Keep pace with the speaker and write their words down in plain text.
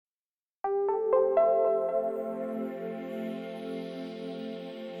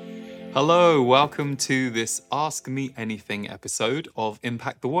Hello, welcome to this Ask Me Anything episode of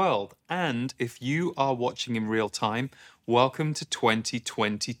Impact the World. And if you are watching in real time, welcome to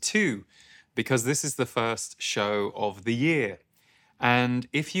 2022, because this is the first show of the year. And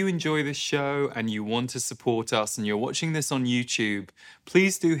if you enjoy this show and you want to support us and you're watching this on YouTube,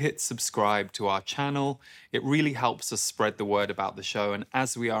 please do hit subscribe to our channel. It really helps us spread the word about the show. And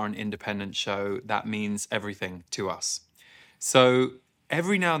as we are an independent show, that means everything to us. So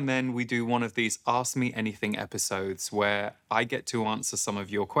every now and then we do one of these Ask Me Anything episodes where I get to answer some of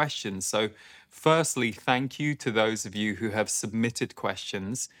your questions. So, firstly, thank you to those of you who have submitted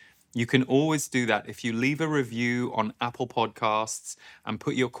questions. You can always do that if you leave a review on Apple Podcasts and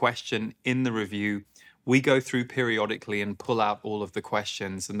put your question in the review. We go through periodically and pull out all of the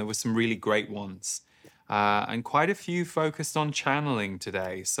questions, and there were some really great ones. And quite a few focused on channeling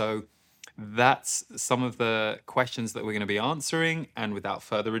today. So, that's some of the questions that we're going to be answering. And without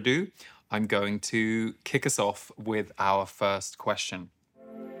further ado, I'm going to kick us off with our first question.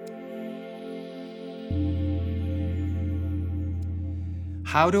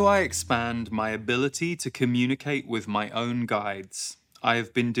 How do I expand my ability to communicate with my own guides? I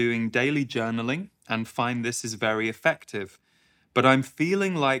have been doing daily journaling and find this is very effective, but I'm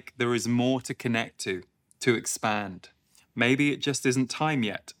feeling like there is more to connect to expand. Maybe it just isn't time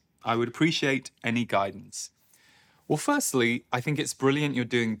yet. I would appreciate any guidance. Well, firstly, I think it's brilliant you're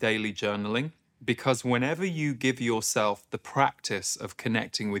doing daily journaling because whenever you give yourself the practice of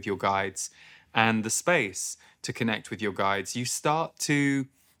connecting with your guides and the space to connect with your guides, you start to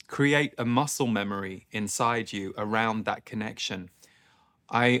create a muscle memory inside you around that connection.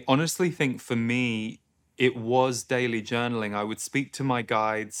 I honestly think for me, it was daily journaling. I would speak to my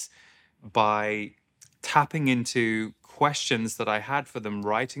guides by tapping into questions that I had for them,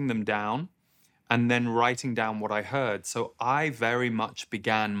 writing them down, and then writing down what I heard. So I very much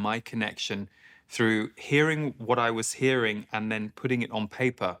began my connection through hearing what I was hearing and then putting it on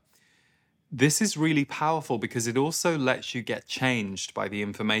paper. This is really powerful because it also lets you get changed by the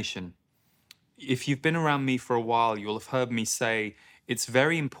information. If you've been around me for a while, you'll have heard me say it's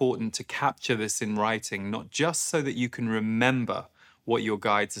very important to capture this in writing, not just so that you can remember what your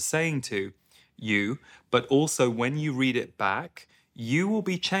guides are saying to you, but also when you read it back, you will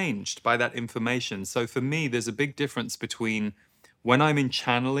be changed by that information. So for me, there's a big difference between when I'm in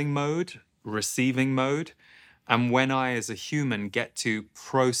channeling mode, receiving mode, and when I, as a human, get to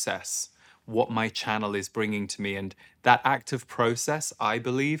process what my channel is bringing to me. And that active process, I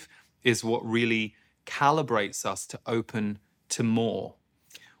believe, is what really calibrates us to open to more.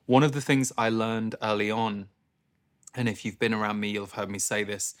 One of the things I learned early on, and if you've been around me, you'll have heard me say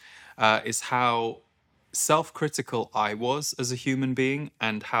this, is how self-critical I was as a human being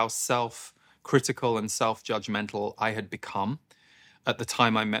and how self-critical and self-judgmental I had become at the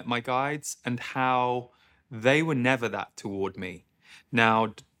time I met my guides, and how they were never that toward me.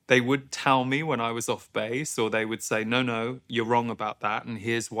 Now, they would tell me when I was off base, or they would say, no, you're wrong about that, and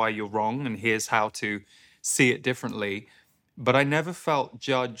here's why you're wrong, and here's how to see it differently. But I never felt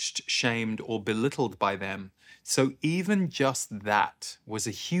judged, shamed, or belittled by them. So even just that was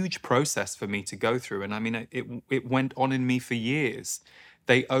a huge process for me to go through. And I mean, it went on in me for years.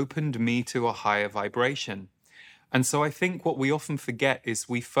 They opened me to a higher vibration. And so I think what we often forget is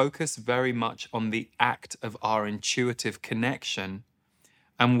we focus very much on the act of our intuitive connection,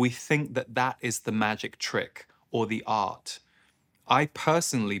 and we think that that is the magic trick or the art. I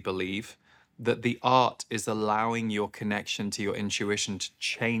personally believe that the art is allowing your connection to your intuition to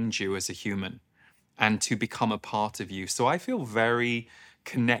change you as a human and to become a part of you. So I feel very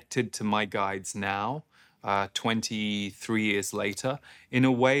connected to my guides now, 23 years later, in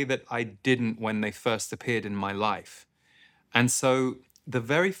a way that I didn't when they first appeared in my life. And so the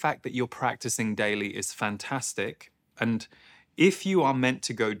very fact that you're practicing daily is fantastic. And if you are meant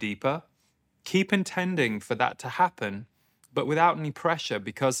to go deeper, keep intending for that to happen, but without any pressure,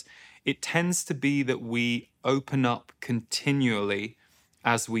 because it tends to be that we open up continually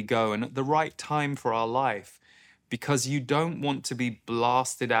as we go and at the right time for our life, because you don't want to be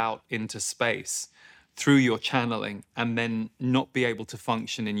blasted out into space through your channeling and then not be able to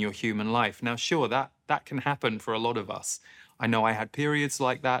function in your human life. Now, sure, that can happen for a lot of us. I know I had periods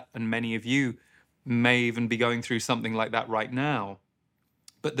like that, and many of you may even be going through something like that right now.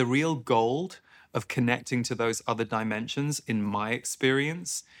 But the real gold of connecting to those other dimensions, in my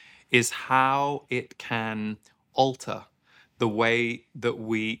experience, is how it can alter the way that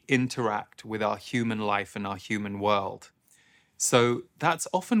we interact with our human life and our human world. So that's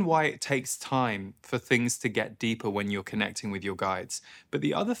often why it takes time for things to get deeper when you're connecting with your guides. But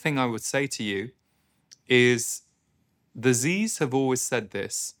the other thing I would say to you is the Z's have always said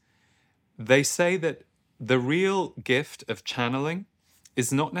this. They say that the real gift of channeling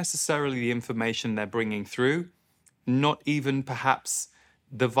is not necessarily the information they're bringing through, not even perhaps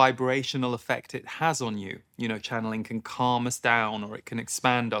the vibrational effect it has on you. You know, channeling can calm us down, or it can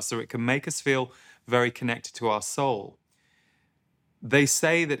expand us, or it can make us feel very connected to our soul. They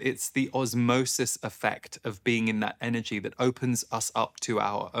say that it's the osmosis effect of being in that energy that opens us up to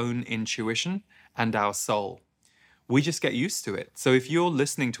our own intuition and our soul. We just get used to it. So if you're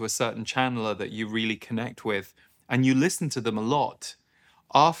listening to a certain channeler that you really connect with and you listen to them a lot,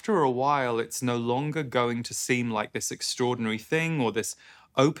 after a while, it's no longer going to seem like this extraordinary thing or this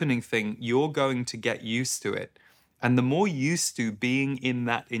opening thing. You're going to get used to it. And the more used to being in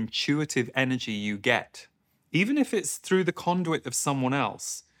that intuitive energy you get, even if it's through the conduit of someone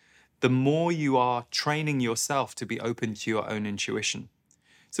else, the more you are training yourself to be open to your own intuition.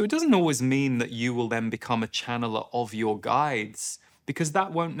 So it doesn't always mean that you will then become a channeler of your guides, because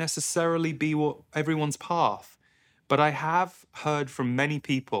that won't necessarily be what everyone's path. But I have heard from many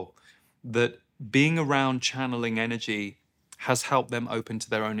people that being around channeling energy has helped them open to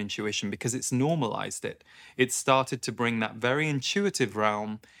their own intuition because it's normalized it. It's started to bring that very intuitive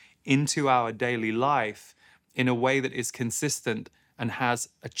realm into our daily life in a way that is consistent and has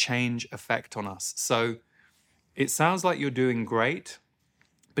a change effect on us. So it sounds like you're doing great.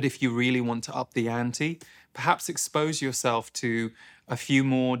 But if you really want to up the ante, perhaps expose yourself to a few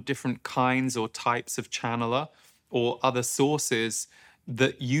more different kinds or types of channeler or other sources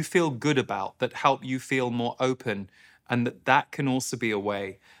that you feel good about, that help you feel more open, and that can also be a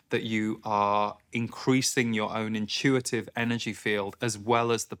way that you are increasing your own intuitive energy field as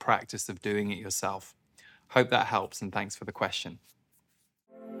well as the practice of doing it yourself. Hope that helps, and thanks for the question.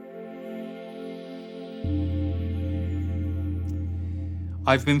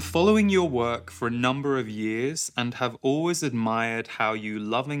 I've been following your work for a number of years and have always admired how you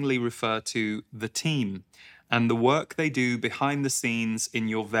lovingly refer to the team and the work they do behind the scenes in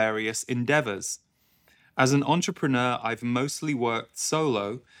your various endeavors. As an entrepreneur, I've mostly worked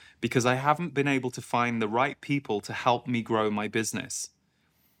solo because I haven't been able to find the right people to help me grow my business.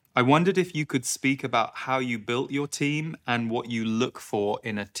 I wondered if you could speak about how you built your team and what you look for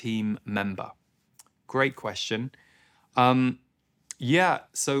in a team member. Great question. Yeah,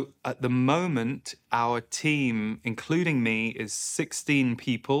 so at the moment, our team, including me, is 16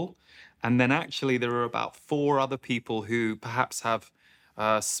 people. And then actually, there are about 4 other people who perhaps have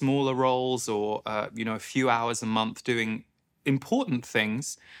smaller roles or, a few hours a month doing important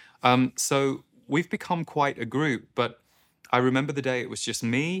things. So we've become quite a group, but I remember the day it was just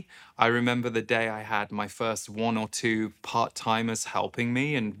me. I remember the day I had my first 1 or 2 part-timers helping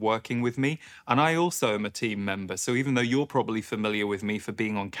me and working with me. And I also am a team member. So even though you're probably familiar with me for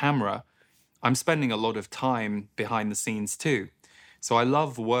being on camera, I'm spending a lot of time behind the scenes too. So I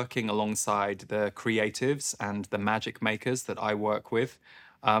love working alongside the creatives and the magic makers that I work with.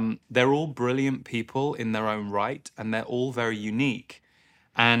 They're all brilliant people in their own right, and they're all very unique.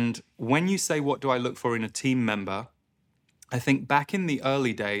 And when you say, what do I look for in a team member? I think back in the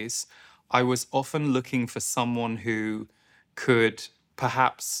early days, I was often looking for someone who could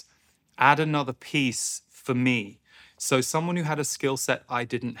perhaps add another piece for me. So someone who had a skill set I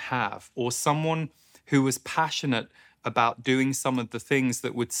didn't have, or someone who was passionate about doing some of the things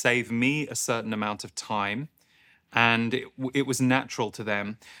that would save me a certain amount of time. And it was natural to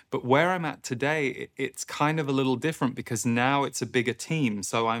them. But where I'm at today, it's kind of a little different because now it's a bigger team.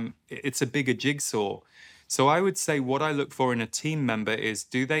 So it's a bigger jigsaw. So I would say what I look for in a team member is,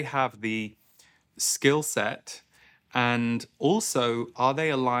 do they have the skill set? And also, are they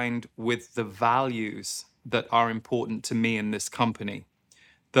aligned with the values that are important to me in this company?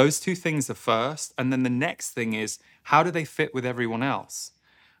 Those 2 things are first. And then the next thing is, how do they fit with everyone else?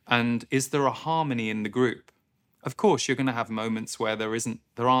 And is there a harmony in the group? Of course, you're going to have moments where there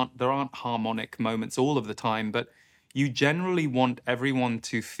aren't harmonic moments all of the time, but you generally want everyone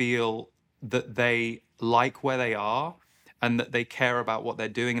to feel that they like where they are and that they care about what they're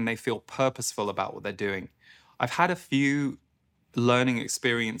doing and they feel purposeful about what they're doing. I've had a few learning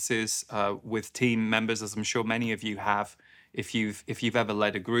experiences with team members, as I'm sure many of you have, if you've ever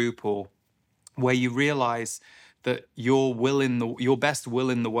led a group, or where you realize that your best will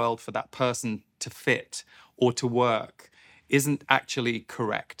in the world for that person to fit or to work isn't actually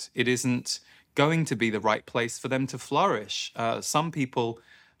correct. It isn't going to be the right place for them to flourish. Some people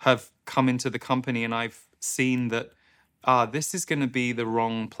have come into the company and I've seen that this is going to be the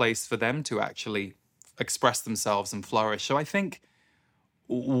wrong place for them to actually express themselves and flourish. So I think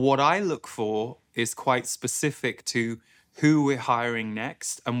what I look for is quite specific to who we're hiring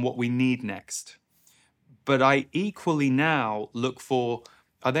next and what we need next. But I equally now look for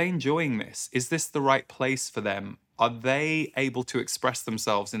Are they enjoying this? Is this the right place for them? Are they able to express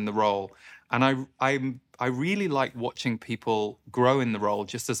themselves in the role? And I really like watching people grow in the role,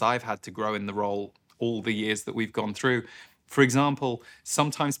 just as I've had to grow in the role all the years that we've gone through. For example,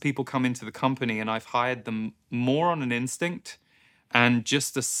 sometimes people come into the company and I've hired them more on an instinct and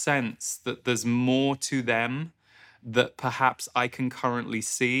just a sense that there's more to them that perhaps I can currently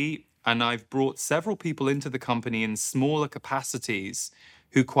see. And I've brought several people into the company in smaller capacities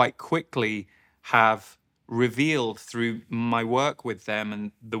who quite quickly have revealed through my work with them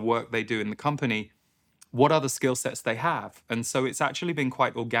and the work they do in the company what other skill sets they have. And so it's actually been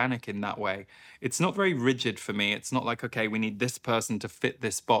quite organic in that way. It's not very rigid for me. It's not like, okay, we need this person to fit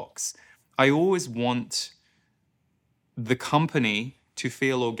this box. I always want the company to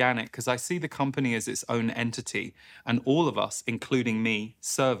feel organic because I see the company as its own entity, and all of us, including me,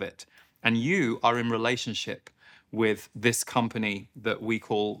 serve it. And you are in relationship with this company that we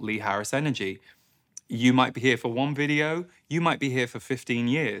call Lee Harris Energy. You might be here for one video, you might be here for 15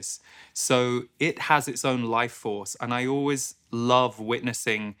 years. So it has its own life force. And I always love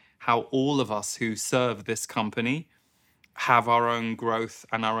witnessing how all of us who serve this company have our own growth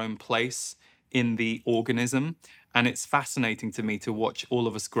and our own place in the organism. And it's fascinating to me to watch all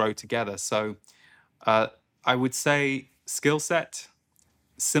of us grow together. So I would say skill set,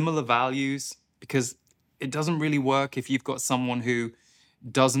 similar values, because it doesn't really work if you've got someone who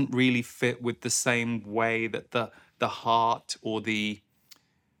doesn't really fit with the same way that the heart or the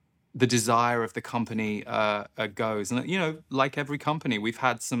desire of the company goes. And, you know, like every company, we've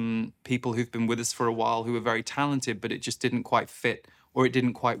had some people who've been with us for a while who are very talented, but it just didn't quite fit or it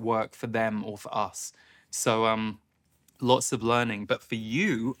didn't quite work for them or for us. So lots of learning. But for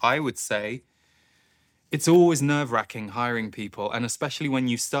you, I would say it's always nerve-wracking hiring people, and especially when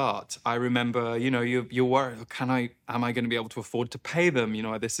you start. I remember, you know, you're worried, am I going to be able to afford to pay them? You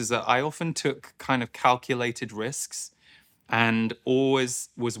know, I often took kind of calculated risks and always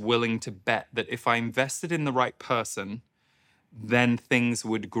was willing to bet that if I invested in the right person, then things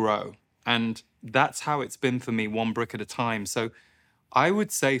would grow. And that's how it's been for me, one brick at a time. So I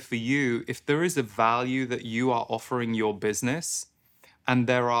would say for you, if there is a value that you are offering your business, and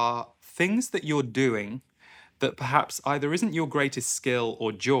there are things that you're doing that perhaps either isn't your greatest skill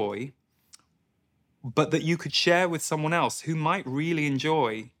or joy, but that you could share with someone else who might really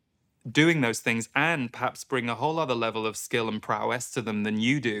enjoy doing those things and perhaps bring a whole other level of skill and prowess to them than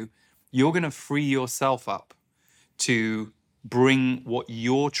you do, you're going to free yourself up to bring what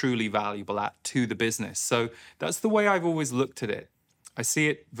you're truly valuable at to the business. So that's the way I've always looked at it. I see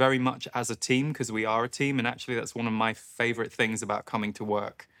it very much as a team because we are a team. And actually, that's one of my favorite things about coming to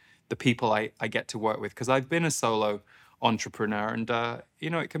work, the people I get to work with, because I've been a solo entrepreneur and, you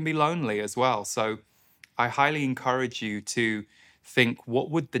know, it can be lonely as well. So I highly encourage you to think, what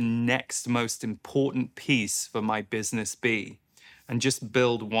would the next most important piece for my business be? And just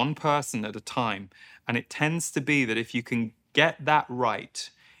build one person at a time. And it tends to be that if you can get that right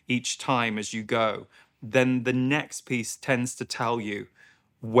each time as you go, then the next piece tends to tell you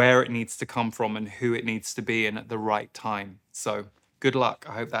where it needs to come from and who it needs to be in at the right time. So good luck.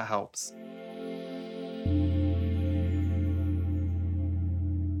 I hope that helps.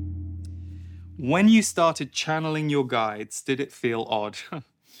 When you started channeling your guides, did it feel odd?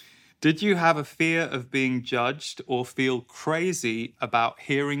 Did you have a fear of being judged or feel crazy about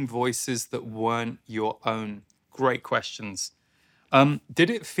hearing voices that weren't your own? Great questions.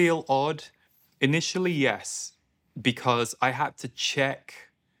 Did it feel odd? Initially, yes, because I had to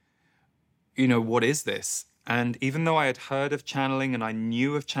check, you know, what is this? And even though I had heard of channeling and I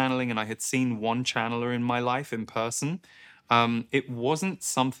knew of channeling and I had seen one channeler in my life in person, it wasn't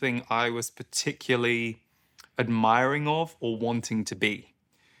something I was particularly admiring of or wanting to be.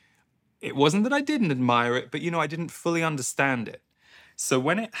 It wasn't that I didn't admire it, but, you know, I didn't fully understand it. So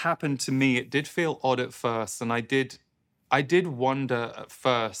when it happened to me, it did feel odd at first. And I did wonder at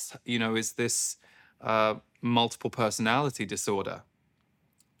first, you know, is this multiple personality disorder?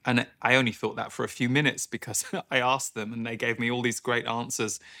 And I only thought that for a few minutes because I asked them and they gave me all these great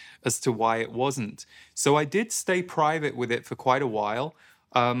answers as to why it wasn't. So I did stay private with it for quite a while.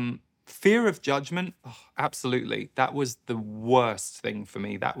 Fear of judgment, oh, absolutely. That was the worst thing for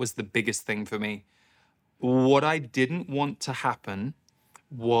me. That was the biggest thing for me. What I didn't want to happen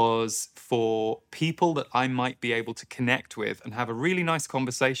was for people that I might be able to connect with and have a really nice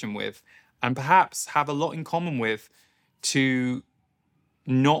conversation with and perhaps have a lot in common with to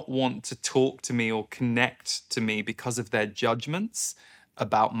not want to talk to me or connect to me because of their judgments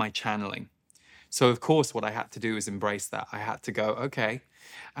about my channeling. So, of course, what I had to do is embrace that. I had to go, okay,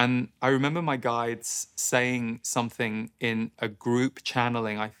 And I remember my guides saying something in a group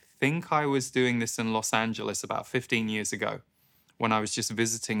channeling. I think I was doing this in Los Angeles about 15 years ago when I was just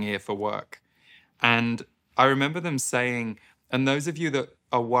visiting here for work. And I remember them saying, and those of you that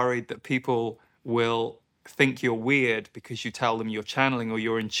are worried that people will think you're weird because you tell them you're channeling or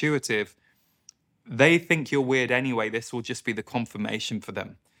you're intuitive, they think you're weird anyway. This will just be the confirmation for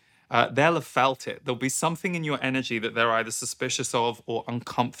them. They'll have felt it. There'll be something in your energy that they're either suspicious of or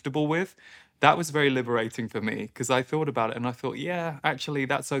uncomfortable with. That was very liberating for me because I thought about it and I thought, yeah, actually,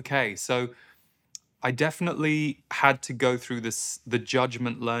 that's okay. So I definitely had to go through the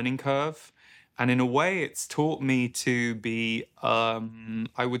judgment learning curve. And in a way, it's taught me to be,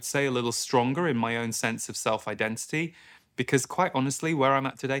 I would say, a little stronger in my own sense of self identity. Because quite honestly, where I'm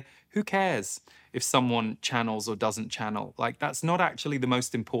at today, who cares if someone channels or doesn't channel? Like, that's not actually the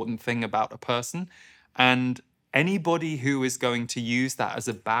most important thing about a person. And anybody who is going to use that as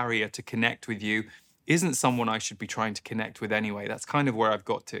a barrier to connect with you isn't someone I should be trying to connect with anyway. That's kind of where I've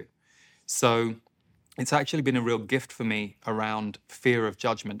got to. So it's actually been a real gift for me around fear of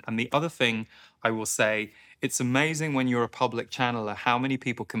judgment. And the other thing I will say, it's amazing when you're a public channeler how many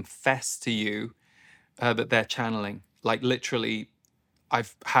people confess to you that they're channeling. Like literally,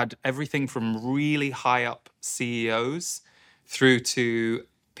 I've had everything from really high up CEOs through to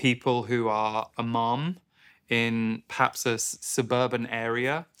people who are a mom in perhaps a suburban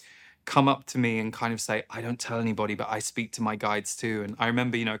area come up to me and kind of say, I don't tell anybody, but I speak to my guides too. And I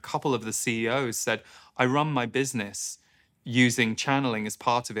remember, a couple of the CEOs said, I run my business using channeling as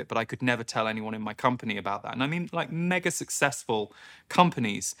part of it, but I could never tell anyone in my company about that. And I mean, like mega successful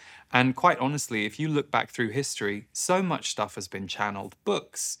companies. And quite honestly, if you look back through history, so much stuff has been channeled,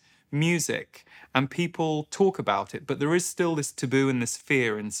 books, music, and people talk about it. But there is still this taboo and this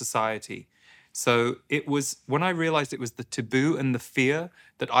fear in society. So it was when I realized it was the taboo and the fear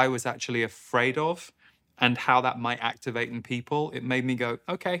that I was actually afraid of and how that might activate in people, it made me go,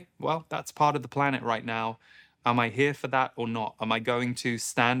 okay, well, that's part of the planet right now. Am I here for that or not? Am I going to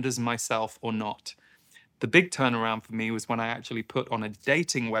stand as myself or not? The big turnaround for me was when I actually put on a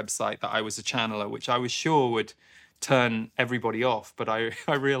dating website that I was a channeler, which I was sure would turn everybody off. But I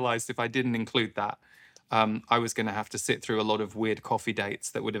realized if I didn't include that, I was going to have to sit through a lot of weird coffee dates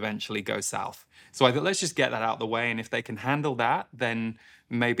that would eventually go south. So I thought, let's just get that out of the way. And if they can handle that, then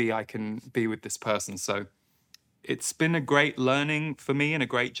maybe I can be with this person. So it's been a great learning for me and a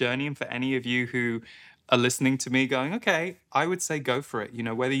great journey. And for any of you who are listening to me going, okay, I would say go for it.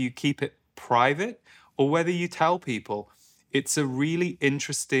 Whether you keep it private or whether you tell people, it's a really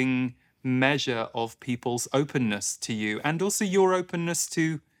interesting measure of people's openness to you and also your openness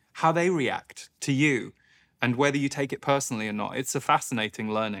to how they react to you and whether you take it personally or not. It's a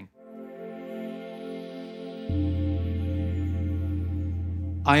fascinating learning.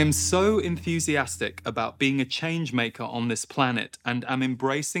 I am so enthusiastic about being a change maker on this planet and am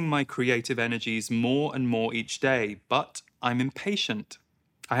embracing my creative energies more and more each day, but I'm impatient.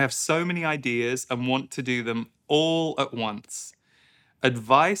 I have so many ideas and want to do them all at once.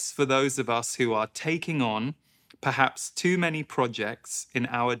 Advice for those of us who are taking on perhaps too many projects in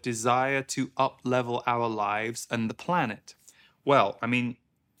our desire to up-level our lives and the planet. Well, I mean,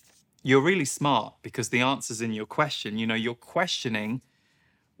 you're really smart because the answer's in your question. You're questioning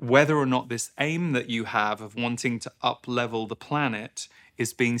whether or not this aim that you have of wanting to up-level the planet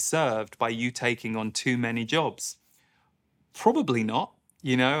is being served by you taking on too many jobs. Probably not,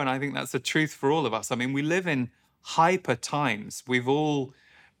 and I think that's the truth for all of us. I mean, we live in hyper times. We've all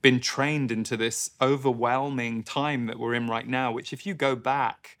been trained into this overwhelming time that we're in right now, which if you go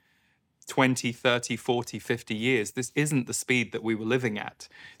back 20, 30, 40, 50 years, this isn't the speed that we were living at.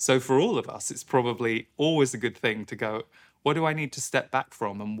 So for all of us, it's probably always a good thing to go, what do I need to step back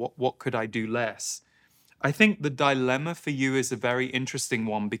from and what could I do less? I think the dilemma for you is a very interesting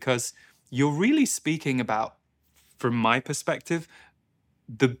one because you're really speaking about, from my perspective,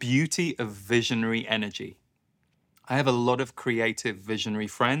 the beauty of visionary energy. I have a lot of creative visionary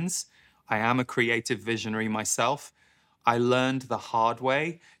friends. I am a creative visionary myself. I learned the hard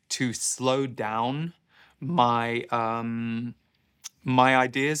way to slow down my my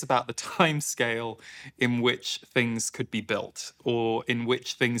ideas about the time scale in which things could be built or in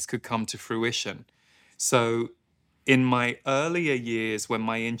which things could come to fruition. So in my earlier years, when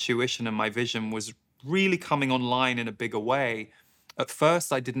my intuition and my vision was really coming online in a bigger way, at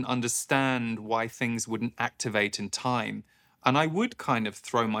first I didn't understand why things wouldn't activate in time. And I would kind of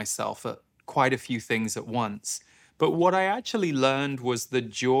throw myself at quite a few things at once. But what I actually learned was the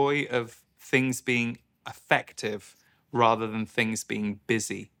joy of things being effective rather than things being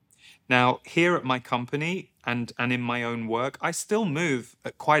busy. Now, here at my company and in my own work, I still move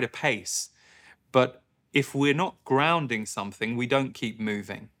at quite a pace. But if we're not grounding something, we don't keep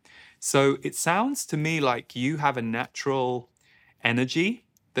moving. So it sounds to me like you have a natural energy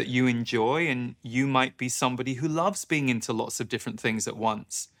that you enjoy, and you might be somebody who loves being into lots of different things at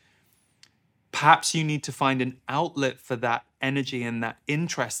once. Perhaps you need to find an outlet for that energy and that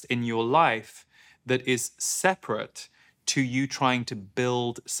interest in your life that is separate to you trying to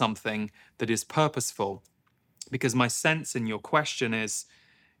build something that is purposeful. Because my sense in your question is,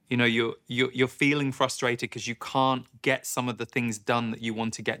 you're feeling frustrated because you can't get some of the things done that you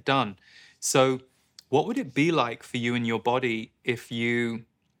want to get done. So what would it be like for you and your body if you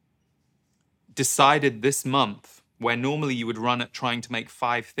decided this month, where normally you would run at trying to make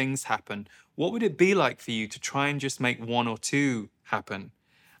 5 things happen, what would it be like for you to try and just make 1 or 2 happen?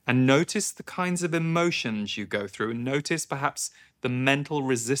 And notice the kinds of emotions you go through, and notice perhaps the mental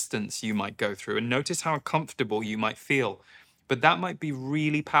resistance you might go through, and notice how uncomfortable you might feel. But that might be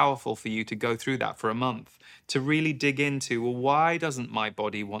really powerful for you to go through that for a month, to really dig into, well, why doesn't my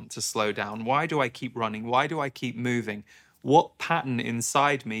body want to slow down? Why do I keep running? Why do I keep moving? What pattern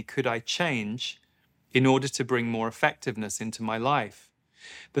inside me could I change in order to bring more effectiveness into my life?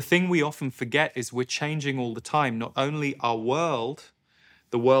 The thing we often forget is we're changing all the time. Not only our world,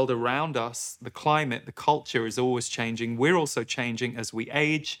 the world around us, the climate, the culture is always changing. We're also changing as we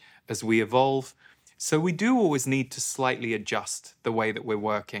age, as we evolve. So we do always need to slightly adjust the way that we're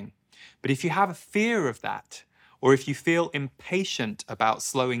working. But if you have a fear of that, or if you feel impatient about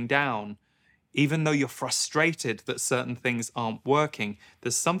slowing down, even though you're frustrated that certain things aren't working,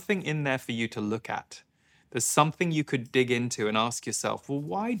 there's something in there for you to look at. There's something you could dig into and ask yourself, well,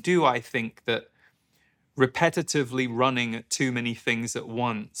 why do I think that repetitively running at too many things at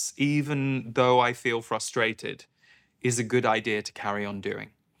once, even though I feel frustrated, is a good idea to carry on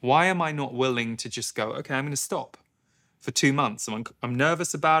doing? Why am I not willing to just go, okay, I'm going to stop for 2 months? I'm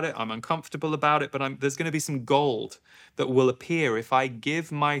nervous about it, I'm uncomfortable about it, but there's going to be some gold that will appear if I give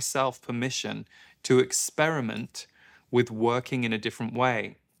myself permission to experiment with working in a different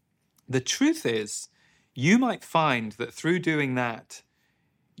way. The truth is, you might find that through doing that,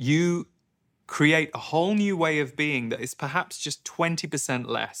 you create a whole new way of being that is perhaps just 20%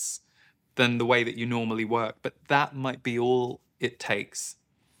 less than the way that you normally work, but that might be all it takes.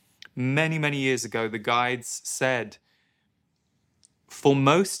 Many, many years ago, the guides said, for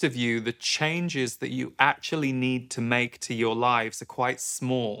most of you, the changes that you actually need to make to your lives are quite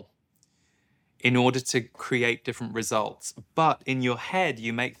small in order to create different results. But in your head,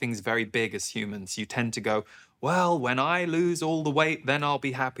 you make things very big as humans. You tend to go, well, when I lose all the weight, then I'll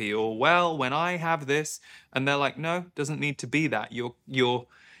be happy. Or, well, when I have this. And they're like, no, doesn't need to be that.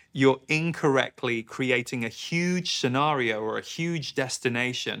 You're incorrectly creating a huge scenario or a huge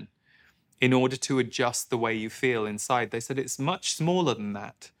destination in order to adjust the way you feel inside. They said it's much smaller than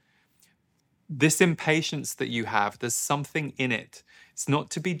that. This impatience that you have, there's something in it. It's not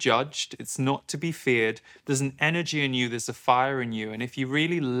to be judged. It's not to be feared. There's an energy in you. There's a fire in you. And if you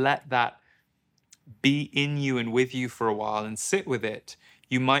really let that be in you and with you for a while and sit with it,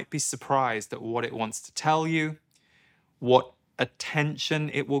 you might be surprised at what it wants to tell you, what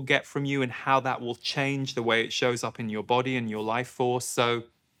attention it will get from you, and how that will change the way it shows up in your body and your life force. So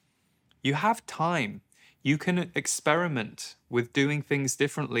you have time. You can experiment with doing things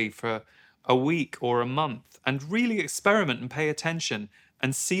differently for a week or a month and really experiment and pay attention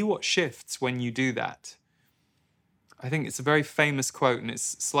and see what shifts when you do that. I think it's a very famous quote, and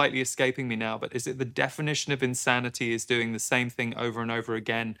it's slightly escaping me now, but is it the definition of insanity is doing the same thing over and over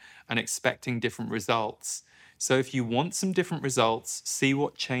again and expecting different results? So if you want some different results, see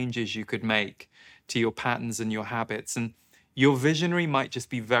what changes you could make to your patterns and your habits. And your visionary might just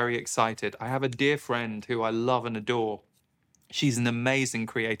be very excited. I have a dear friend who I love and adore. She's an amazing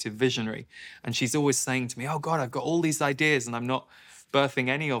creative visionary. And she's always saying to me, oh God, I've got all these ideas and I'm not birthing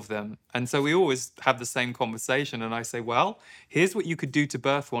any of them. And so we always have the same conversation. And I say, well, here's what you could do to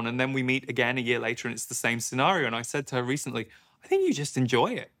birth one. And then we meet again a year later and it's the same scenario. And I said to her recently, I think you just enjoy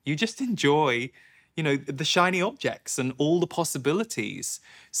it. You just enjoy, the shiny objects and all the possibilities.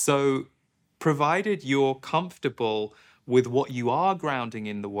 So provided you're comfortable with what you are grounding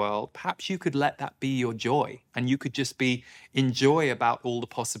in the world, perhaps you could let that be your joy, and you could just be enjoy about all the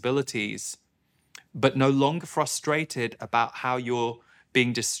possibilities, but no longer frustrated about how you're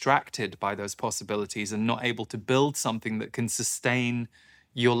being distracted by those possibilities and not able to build something that can sustain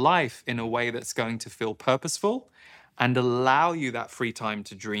your life in a way that's going to feel purposeful and allow you that free time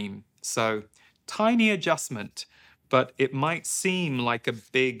to dream. So, tiny adjustment, but it might seem like a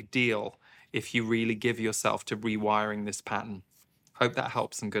big deal if you really give yourself to rewiring this pattern. Hope that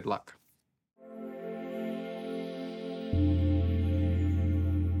helps, and good luck.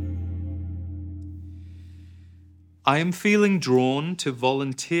 I am feeling drawn to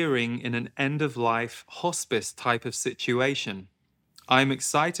volunteering in an end of life hospice type of situation. I'm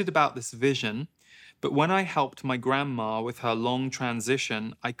excited about this vision, but when I helped my grandma with her long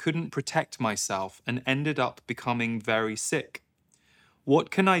transition, I couldn't protect myself and ended up becoming very sick. What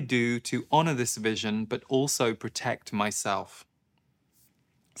can I do to honor this vision but also protect myself?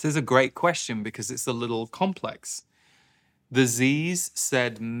 This is a great question because it's a little complex. The Z's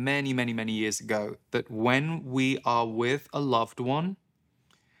said many, many, many years ago that when we are with a loved one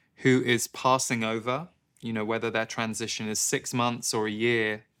who is passing over, whether their transition is 6 months or a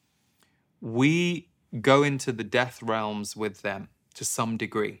year, we go into the death realms with them to some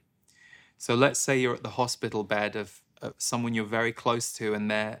degree. So let's say you're at the hospital bed of someone you're very close to,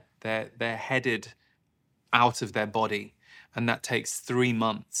 and they're headed out of their body, and that takes 3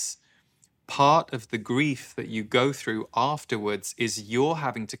 months. Part of the grief that you go through afterwards is you're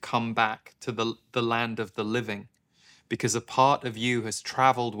having to come back to the land of the living, because a part of you has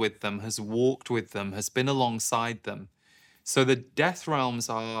traveled with them, has walked with them, has been alongside them. So the death realms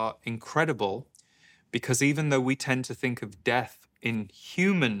are incredible, because even though we tend to think of death in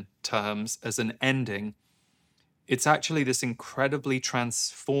human terms as an ending, it's actually this incredibly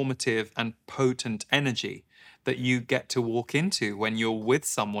transformative and potent energy that you get to walk into when you're with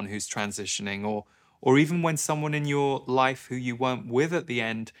someone who's transitioning, or even when someone in your life who you weren't with at the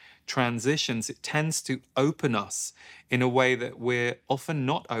end transitions. It tends to open us in a way that we're often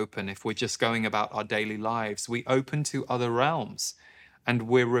not open if we're just going about our daily lives. We open to other realms, and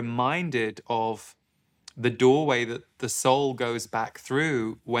we're reminded of the doorway that the soul goes back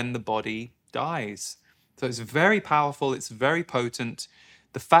through when the body dies. So it's very powerful, it's very potent.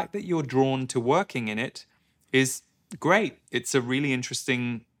 The fact that you're drawn to working in it is great. It's a really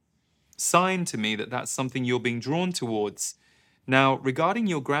interesting sign to me that that's something you're being drawn towards. Now, regarding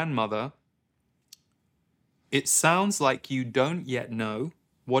your grandmother, it sounds like you don't yet know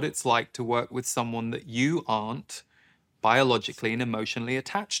what it's like to work with someone that you aren't biologically and emotionally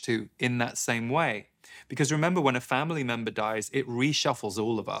attached to in that same way. Because remember, when a family member dies, it reshuffles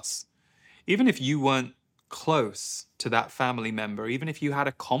all of us. Even if you weren't close to that family member, even if you had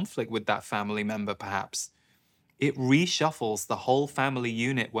a conflict with that family member, perhaps, it reshuffles the whole family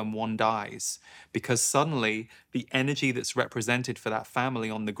unit when one dies, because suddenly the energy that's represented for that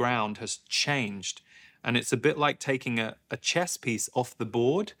family on the ground has changed. And it's a bit like taking a chess piece off the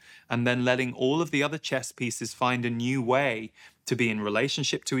board and then letting all of the other chess pieces find a new way to be in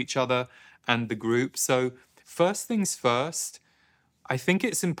relationship to each other and the group. So first things first, I think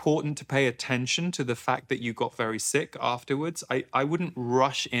it's important to pay attention to the fact that you got very sick afterwards. I wouldn't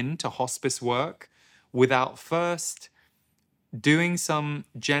rush into hospice work without first doing some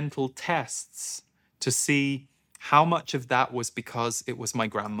gentle tests to see how much of that was because it was my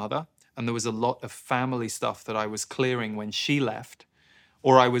grandmother and there was a lot of family stuff that I was clearing when she left,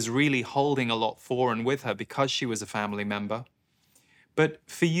 or I was really holding a lot for and with her because she was a family member. But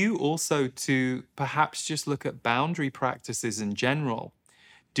for you also to perhaps just look at boundary practices in general.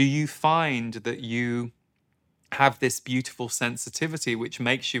 Do you find that you have this beautiful sensitivity which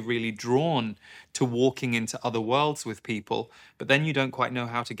makes you really drawn to walking into other worlds with people, but then you don't quite know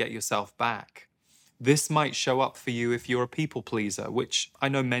how to get yourself back? This might show up for you if you're a people pleaser, which I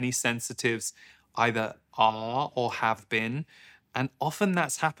know many sensitives either are or have been. And often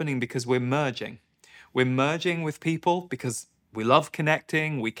that's happening because we're merging. We're merging with people because we love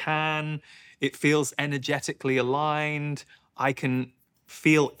connecting, it feels energetically aligned, I can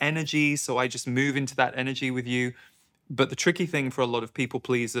feel energy, so I just move into that energy with you. But the tricky thing for a lot of people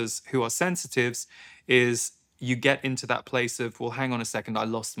pleasers who are sensitives is you get into that place of, well, hang on a second, I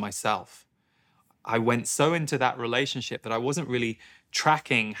lost myself. I went so into that relationship that I wasn't really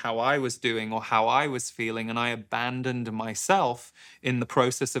tracking how I was doing or how I was feeling, and I abandoned myself in the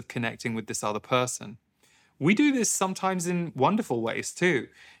process of connecting with this other person. We do this sometimes in wonderful ways too.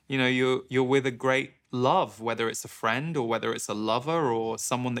 You're with a great love, whether it's a friend or whether it's a lover or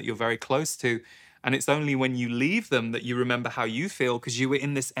someone that you're very close to. And it's only when you leave them that you remember how you feel because you were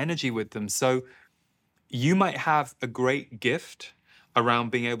in this energy with them. So you might have a great gift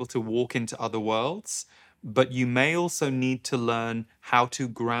around being able to walk into other worlds, but you may also need to learn how to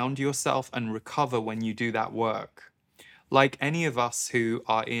ground yourself and recover when you do that work. Like any of us who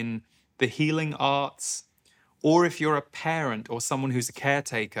are in the healing arts, or if you're a parent or someone who's a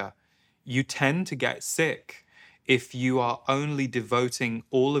caretaker, you tend to get sick if you are only devoting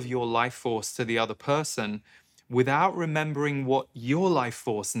all of your life force to the other person without remembering what your life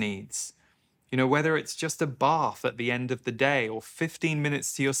force needs. Whether it's just a bath at the end of the day or 15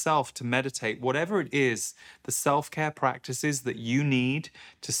 minutes to yourself to meditate, whatever it is, the self-care practices that you need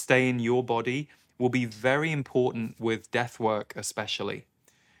to stay in your body will be very important with death work, especially.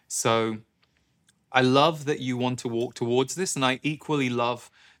 So I love that you want to walk towards this, and I equally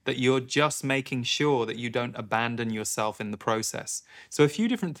love that you're just making sure that you don't abandon yourself in the process. So a few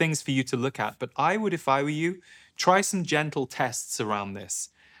different things for you to look at, but I would, if I were you, try some gentle tests around this.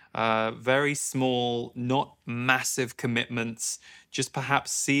 Very small, not massive commitments. Just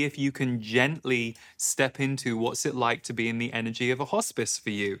perhaps see if you can gently step into what's it like to be in the energy of a hospice for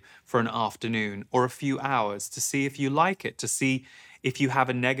you for an afternoon or a few hours, to see if you like it, to see if you have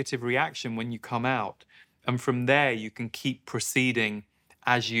a negative reaction when you come out. And from there, you can keep proceeding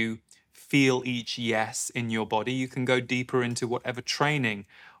as you feel each yes in your body. You can go deeper into whatever training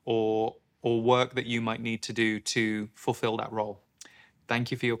or work that you might need to do to fulfill that role. Thank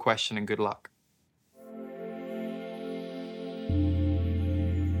you for your question and good luck.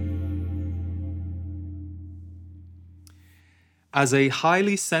 As a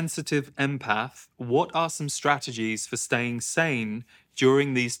highly sensitive empath, what are some strategies for staying sane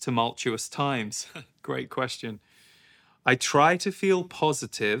during these tumultuous times? Great question. I try to feel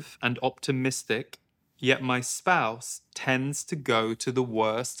positive and optimistic, yet my spouse tends to go to the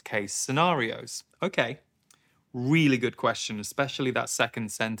worst case scenarios. Okay, really good question, especially that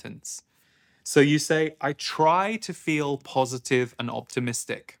second sentence. So you say, I try to feel positive and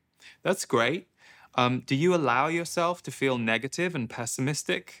optimistic. That's great. Do you allow yourself to feel negative and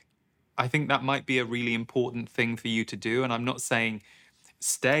pessimistic? I think that might be a really important thing for you to do. And I'm not saying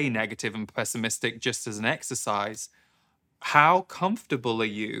stay negative and pessimistic just as an exercise. How comfortable are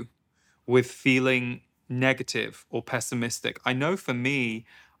you with feeling negative or pessimistic? I know for me,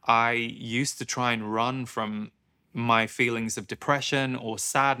 I used to try and run from my feelings of depression or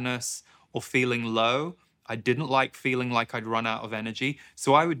sadness or feeling low. I didn't like feeling like I'd run out of energy.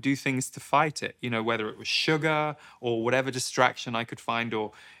 So I would do things to fight it, whether it was sugar or whatever distraction I could find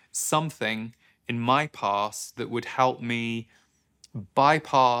or something in my past that would help me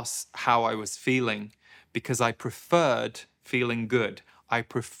bypass how I was feeling, because I preferred feeling good. I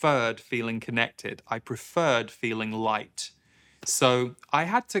preferred feeling connected. I preferred feeling light. So I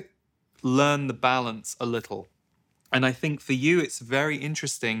had to learn the balance a little. And I think for you, it's very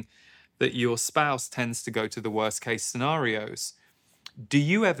interesting that your spouse tends to go to the worst case scenarios. Do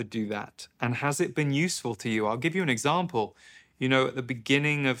you ever do that? And has it been useful to you? I'll give you an example. At the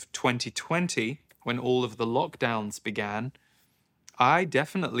beginning of 2020, when all of the lockdowns began, I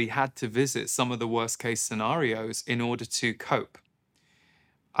definitely had to visit some of the worst case scenarios in order to cope.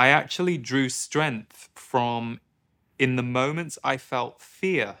 I actually drew strength from, in the moments I felt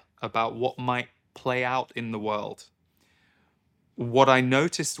fear about what might play out in the world. What I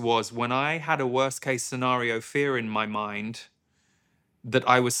noticed was when I had a worst case scenario fear in my mind that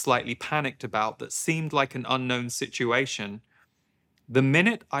I was slightly panicked about, that seemed like an unknown situation, the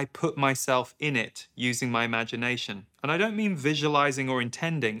minute I put myself in it using my imagination, and I don't mean visualizing or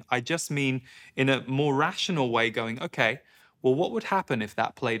intending, I just mean in a more rational way going, okay, well, what would happen if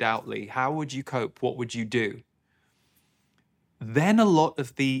that played out, Lee? How would you cope? What would you do? Then a lot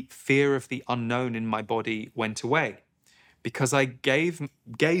of the fear of the unknown in my body went away, because I gave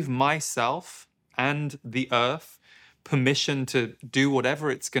myself and the earth permission to do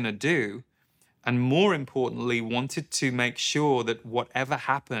whatever it's going to do. And more importantly, wanted to make sure that whatever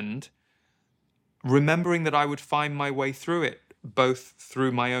happened, remembering that I would find my way through it, both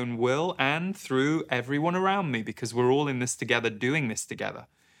through my own will and through everyone around me, because we're all in this together, doing this together.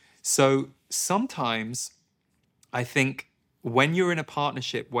 So sometimes I think when you're in a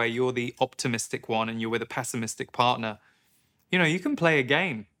partnership where you're the optimistic one and you're with a pessimistic partner, you can play a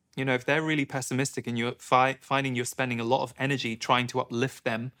game. If they're really pessimistic and you're finding you're spending a lot of energy trying to uplift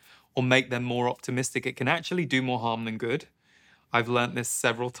them or make them more optimistic, it can actually do more harm than good. I've learned this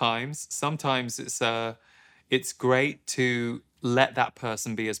several times. Sometimes it's great to let that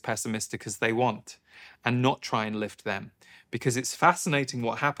person be as pessimistic as they want and not try and lift them, because it's fascinating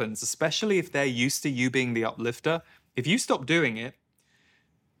what happens, especially if they're used to you being the uplifter. If you stop doing it,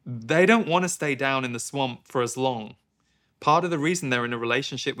 they don't want to stay down in the swamp for as long. Part of the reason they're in a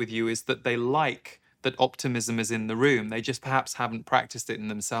relationship with you is that they like that optimism is in the room. They just perhaps haven't practiced it in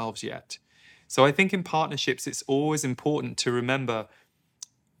themselves yet. So I think in partnerships, it's always important to remember,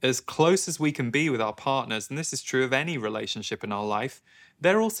 as close as we can be with our partners, and this is true of any relationship in our life,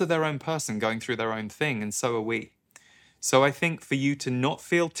 they're also their own person going through their own thing, and so are we. So I think for you to not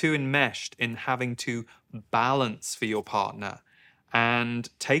feel too enmeshed in having to balance for your partner and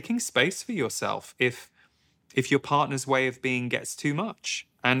taking space for yourself if your partner's way of being gets too much,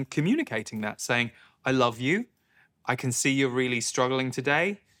 and communicating that, saying, I love you. I can see you're really struggling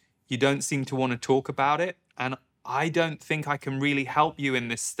today. You don't seem to want to talk about it. And I don't think I can really help you in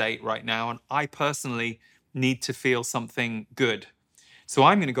this state right now. And I personally need to feel something good. So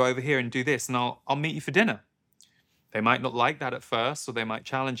I'm going to go over here and do this, and I'll meet you for dinner. They might not like that at first, or they might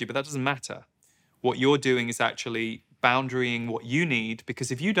challenge you, but that doesn't matter. What you're doing is actually boundarying what you need, because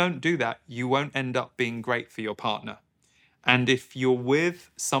if you don't do that, you won't end up being great for your partner. And if you're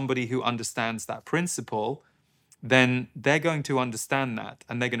with somebody who understands that principle, then they're going to understand that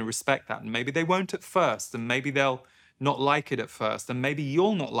and they're going to respect that. And maybe they won't at first, and maybe they'll not like it at first, and maybe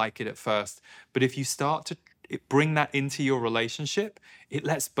you'll not like it at first. But if you start to bring that into your relationship, it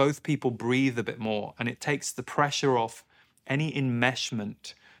lets both people breathe a bit more, and it takes the pressure off any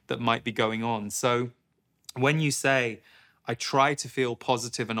enmeshment that might be going on. So when you say, I try to feel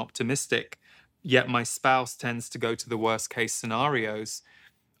positive and optimistic, yet my spouse tends to go to the worst case scenarios,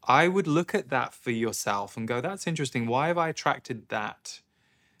 I would look at that for yourself and go, that's interesting. Why have I attracted that?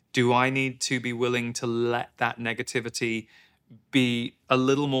 Do I need to be willing to let that negativity be a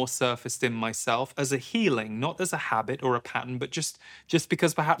little more surfaced in myself as a healing, not as a habit or a pattern, but just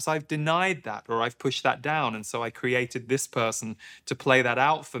because perhaps I've denied that or I've pushed that down, and so I created this person to play that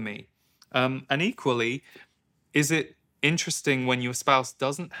out for me. And equally, is it interesting when your spouse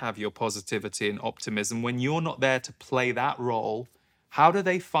doesn't have your positivity and optimism, when you're not there to play that role? How do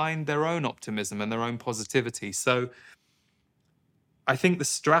they find their own optimism and their own positivity? So I think the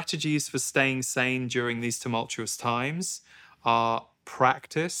strategies for staying sane during these tumultuous times are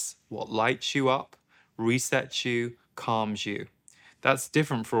practice what lights you up, resets you, calms you. That's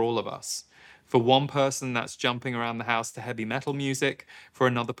different for all of us. For one person, that's jumping around the house to heavy metal music. For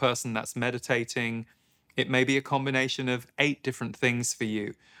another person, that's meditating. It may be a combination of 8 different things for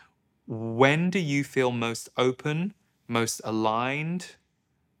you. When do you feel most open, most aligned,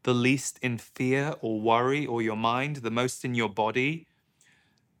 the least in fear or worry or your mind, the most in your body,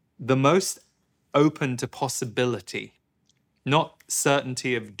 the most open to possibility, not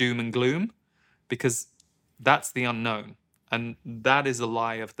certainty of doom and gloom, because that's the unknown, and that is a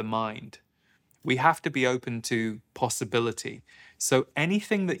lie of the mind. We have to be open to possibility. So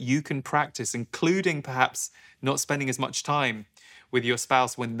anything that you can practice, including perhaps not spending as much time with your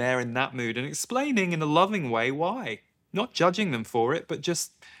spouse when they're in that mood, and explaining in a loving way why. Not judging them for it, but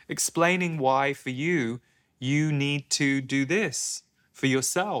just explaining why for you, you need to do this for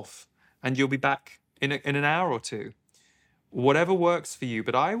yourself, and you'll be back in an hour or two. Whatever works for you,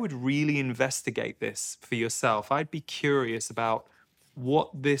 but I would really investigate this for yourself. I'd be curious about what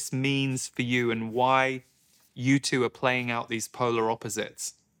this means for you and why you two are playing out these polar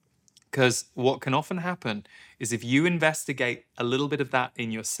opposites. Because what can often happen is if you investigate a little bit of that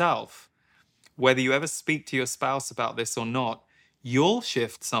in yourself, whether you ever speak to your spouse about this or not, you'll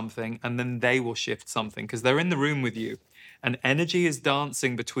shift something and then they will shift something because they're in the room with you. And energy is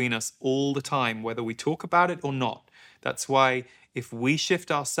dancing between us all the time, whether we talk about it or not. That's why if we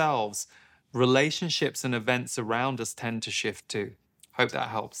shift ourselves, relationships and events around us tend to shift too. Hope that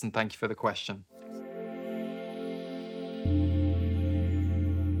helps, and thank you for the question.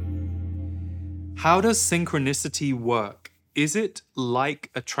 How does synchronicity work? Is it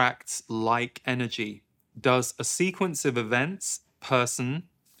like attracts like energy? Does a sequence of events, person,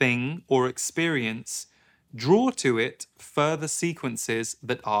 thing, or experience draw to it further sequences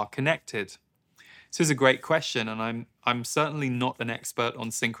that are connected? This is a great question, and I'm certainly not an expert on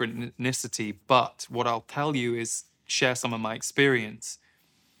synchronicity, but what I'll tell you is share some of my experience.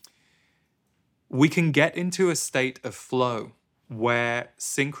 We can get into a state of flow where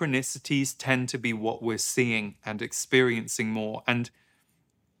synchronicities tend to be what we're seeing and experiencing more. And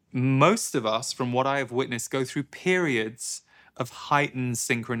most of us, from what I have witnessed, go through periods of heightened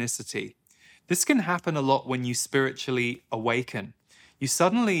synchronicity. This can happen a lot when you spiritually awaken. You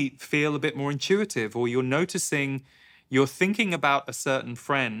suddenly feel a bit more intuitive, or you're thinking about a certain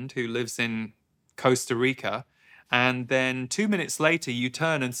friend who lives in Costa Rica, and then 2 minutes later you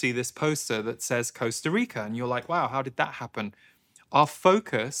turn and see this poster that says Costa Rica, and you're like, wow, how did that happen? Our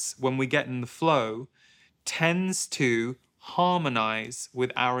focus, when we get in the flow, tends to harmonize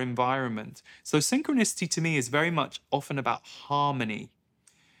with our environment. So synchronicity to me is very much often about harmony.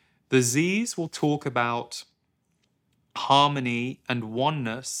 The Z's will talk about harmony and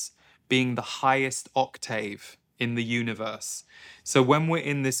oneness being the highest octave in the universe. So when we're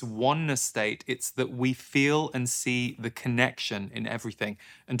in this oneness state, it's that we feel and see the connection in everything.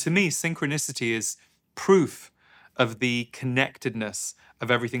 And to me, synchronicity is proof of the connectedness of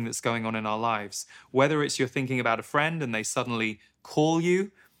everything that's going on in our lives. Whether it's you're thinking about a friend and they suddenly call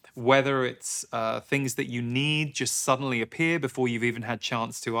you, whether it's things that you need just suddenly appear before you've even had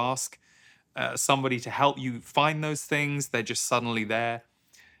chance to ask somebody to help you find those things, they're just suddenly there.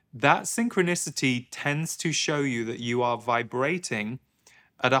 that synchronicity tends to show you that you are vibrating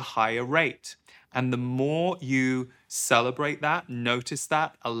at a higher rate. And the more you celebrate that, notice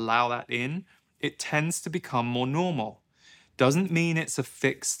that, allow that in, it tends to become more normal. Doesn't mean it's a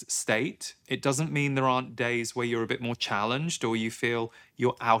fixed state. It doesn't mean there aren't days where you're a bit more challenged or you feel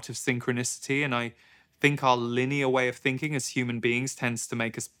you're out of synchronicity. And I think our linear way of thinking as human beings tends to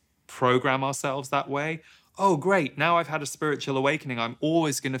make us program ourselves that way. Oh, great. Now I've had a spiritual awakening. I'm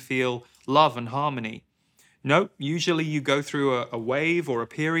always going to feel love and harmony. Nope. Usually you go through a wave or a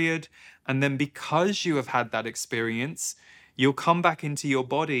period, and then because you have had that experience, you'll come back into your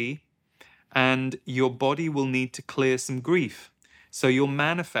body and your body will need to clear some grief. So you'll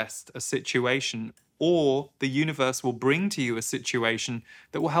manifest a situation, or the universe will bring to you a situation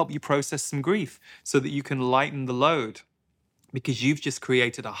that will help you process some grief so that you can lighten the load, because you've just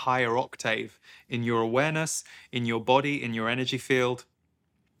created a higher octave in your awareness, in your body, in your energy field.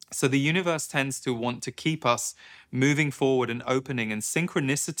 So the universe tends to want to keep us moving forward and opening. And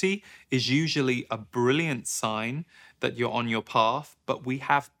synchronicity is usually a brilliant sign that you're on your path, but we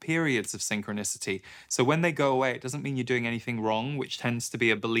have periods of synchronicity. So when they go away, it doesn't mean you're doing anything wrong, which tends to be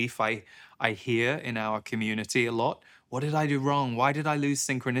a belief I hear in our community a lot. What did I do wrong? Why did I lose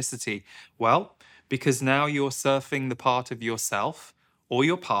synchronicity? Well, because now you're surfing the part of yourself or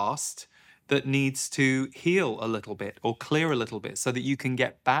your past that needs to heal a little bit or clear a little bit so that you can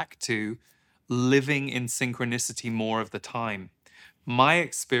get back to living in synchronicity more of the time. My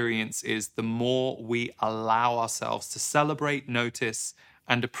experience is the more we allow ourselves to celebrate, notice,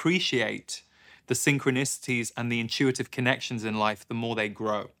 and appreciate the synchronicities and the intuitive connections in life, the more they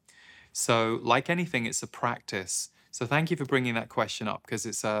grow. So like anything, it's a practice. So thank you for bringing that question up, because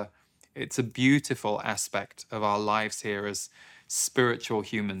it's a beautiful aspect of our lives here as spiritual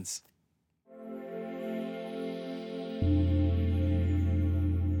humans.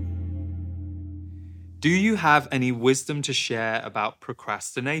 Do you have any wisdom to share about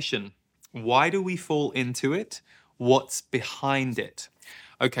procrastination? Why do we fall into it? What's behind it?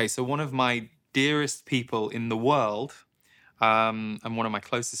 Okay, so one of my dearest people in the world, and one of my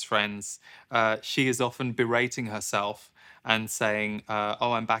closest friends, she is often berating herself and saying,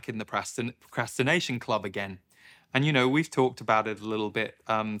 oh, I'm back in the procrastination club again. And, we've talked about it a little bit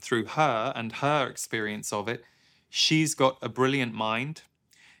through her and her experience of it. She's got a brilliant mind.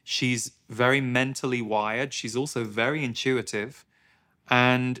 She's very mentally wired. She's also very intuitive.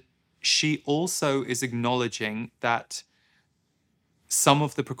 And she also is acknowledging that some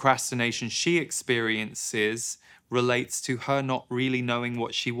of the procrastination she experiences relates to her not really knowing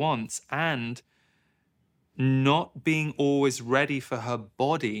what she wants and not being always ready for her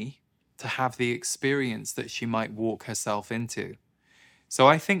body to have the experience that she might walk herself into. So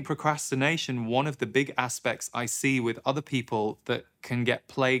I think procrastination, one of the big aspects I see with other people that can get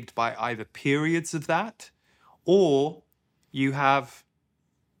plagued by either periods of that, or you have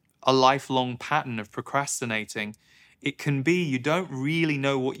a lifelong pattern of procrastinating. It can be you don't really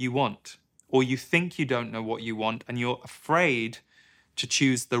know what you want, or you think you don't know what you want, and you're afraid to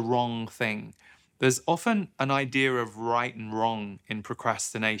choose the wrong thing. There's often an idea of right and wrong in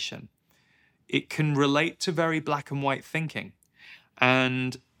procrastination. It can relate to very black and white thinking.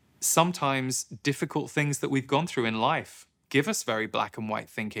 And sometimes difficult things that we've gone through in life give us very black and white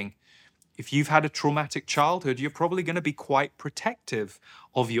thinking. If you've had a traumatic childhood, you're probably going to be quite protective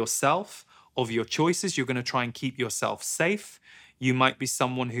of yourself, of your choices. You're going to try and keep yourself safe. You might be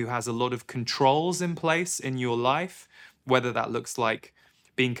someone who has a lot of controls in place in your life, whether that looks like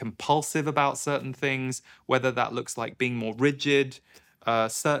being compulsive about certain things, whether that looks like being more rigid,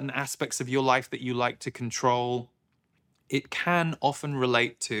 certain aspects of your life that you like to control. It can often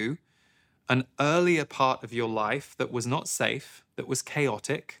relate to an earlier part of your life that was not safe, that was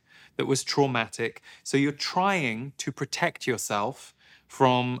chaotic, that was traumatic. So you're trying to protect yourself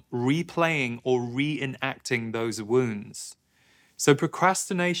from replaying or reenacting those wounds. So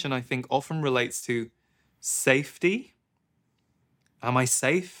procrastination, I think, often relates to safety. Am I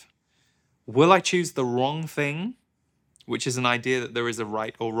safe? Will I choose the wrong thing? Which is an idea that there is a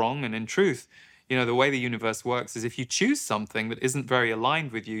right or wrong. And in truth, the way the universe works is if you choose something that isn't very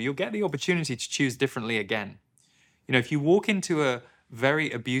aligned with you, you'll get the opportunity to choose differently again. If you walk into a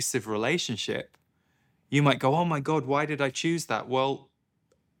very abusive relationship, you might go, oh my God, why did I choose that? Well,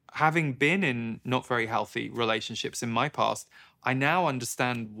 having been in not very healthy relationships in my past, I now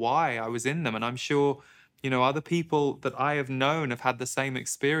understand why I was in them. And I'm sure, other people that I have known have had the same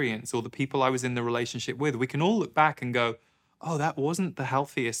experience, or the people I was in the relationship with. We can all look back and go, oh, that wasn't the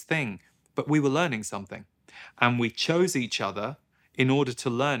healthiest thing. But we were learning something, and we chose each other in order to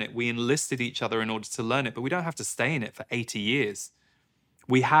learn it. We enlisted each other in order to learn it, but we don't have to stay in it for 80 years.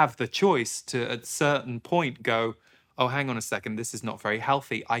 we have the choice to, at a certain point, go, oh, hang on a second, this is not very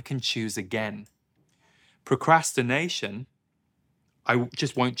healthy. I can choose again. Procrastination,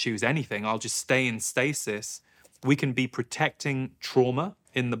 just won't choose anything. I'll just stay in stasis. We can be protecting trauma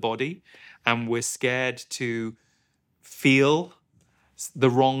in the body, and we're scared to feel the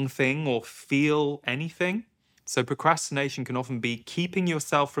wrong thing or feel anything. So procrastination can often be keeping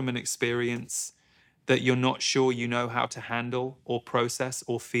yourself from an experience that you're not sure you know how to handle or process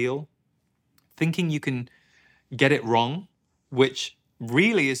or feel. Thinking you can get it wrong, which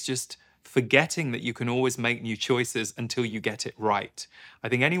really is just forgetting that you can always make new choices until you get it right. I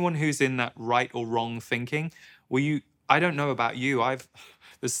think anyone who's in that right or wrong thinking, I don't know about you,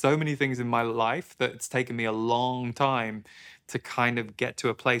 there's so many things in my life that it's taken me a long time to kind of get to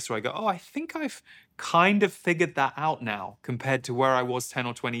a place where I go, oh, I think I've kind of figured that out now compared to where I was 10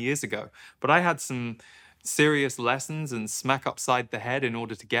 or 20 years ago. But I had some serious lessons and smack upside the head in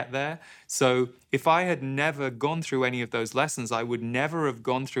order to get there. So if I had never gone through any of those lessons, I would never have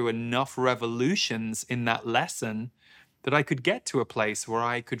gone through enough revolutions in that lesson that I could get to a place where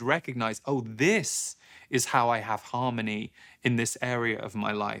I could recognize, oh, this is how I have harmony in this area of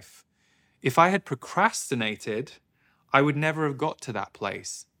my life. If I had procrastinated, I would never have got to that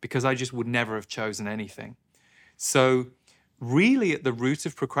place because I just would never have chosen anything. So really at the root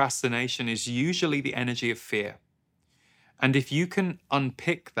of procrastination is usually the energy of fear. And if you can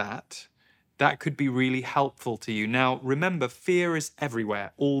unpick that, that could be really helpful to you. Now, remember, fear is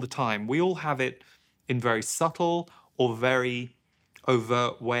everywhere all the time. We all have it in very subtle or very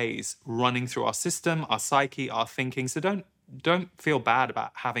overt ways running through our system, our psyche, our thinking. So don't feel bad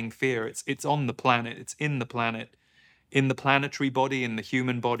about having fear. It's on the planet. It's in the planet, in the planetary body, in the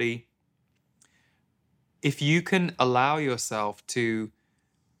human body. If you can allow yourself to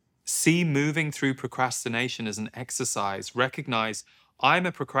see moving through procrastination as an exercise, recognize I'm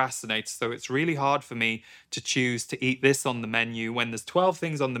a procrastinator, so it's really hard for me to choose to eat this on the menu when there's 12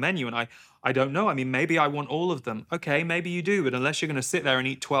 things on the menu and I don't know. I mean, maybe I want all of them. Okay, maybe you do, but unless you're going to sit there and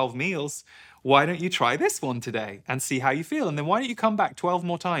eat 12 meals, why don't you try this one today and see how you feel? And then why don't you come back 12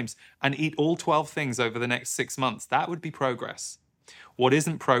 more times and eat all 12 things over the next 6 months? That would be progress. What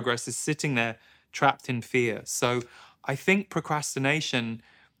isn't progress is sitting there trapped in fear. So I think procrastination,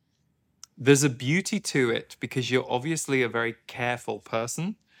 there's a beauty to it because you're obviously a very careful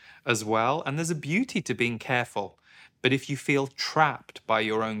person as well. And there's a beauty to being careful. But if you feel trapped by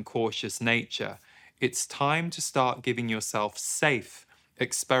your own cautious nature, it's time to start giving yourself safe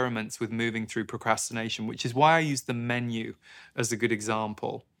experiments with moving through procrastination, which is why I use the menu as a good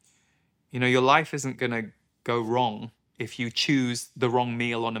example. You know, your life isn't going to go wrong if you choose the wrong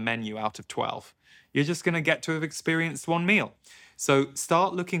meal on a menu out of 12. You're just going to get to have experienced one meal. So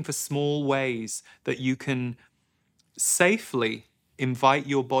start looking for small ways that you can safely invite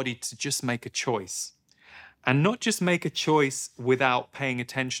your body to just make a choice. And not just make a choice without paying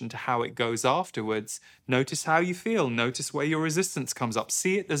attention to how it goes afterwards. Notice how you feel. Notice where your resistance comes up.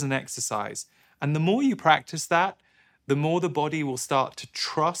 See it as an exercise. And the more you practice that, the more the body will start to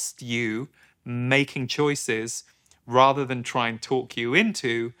trust you making choices rather than try and talk you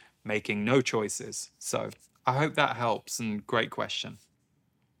into making no choices. So I hope that helps, and great question.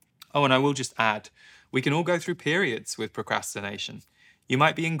 Oh, and I will just add, we can all go through periods with procrastination. You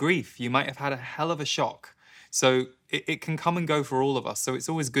might be in grief. You might have had a hell of a shock. So it can come and go for all of us. So it's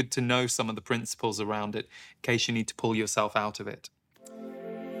always good to know some of the principles around it in case you need to pull yourself out of it.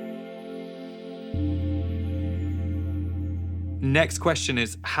 Next question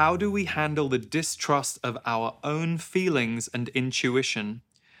is, how do we handle the distrust of our own feelings and intuition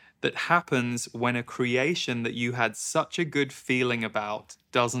that happens when a creation that you had such a good feeling about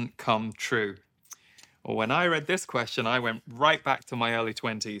doesn't come true? Well, when I read this question, I went right back to my early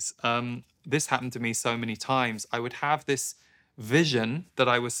 20s. This happened to me so many times. I would have this vision that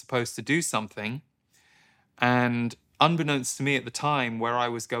I was supposed to do something, and unbeknownst to me at the time, where I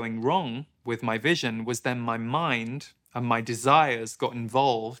was going wrong with my vision was then my mind and my desires got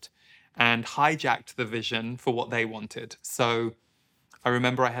involved and hijacked the vision for what they wanted. So I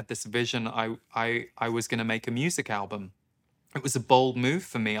remember I had this vision. I was going to make a music album. It was a bold move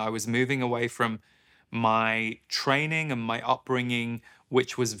for me. I was moving away from my training and my upbringing,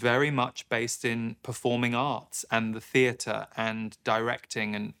 which was very much based in performing arts and the theatre and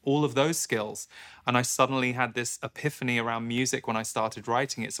directing and all of those skills. And I suddenly had this epiphany around music when I started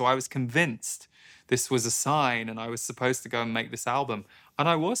writing it. So I was convinced this was a sign and I was supposed to go and make this album. And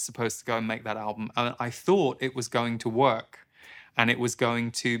I was supposed to go and make that album. And I thought it was going to work and it was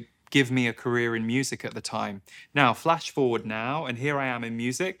going to give me a career in music at the time. Now, flash forward now, and here I am in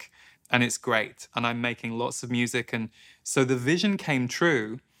music. and it's great. And I'm making lots of music. And so the vision came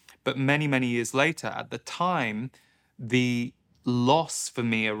true. But many, many years later, at the time, the loss for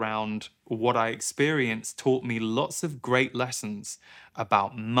me around what I experienced taught me lots of great lessons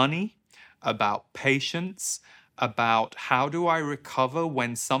about money, about patience, about how do I recover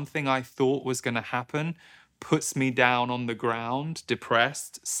when something I thought was going to happen puts me down on the ground,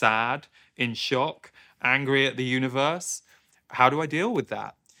 depressed, sad, in shock, angry at the universe. How do I deal with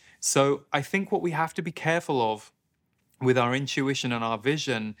that? So I think what we have to be careful of with our intuition and our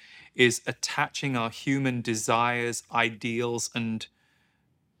vision is attaching our human desires, ideals, and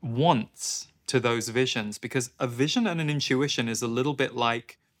wants to those visions, because a vision and an intuition is a little bit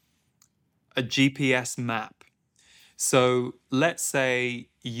like a GPS map. So let's say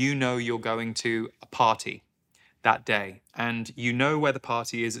you know you're going to a party that day and you know where the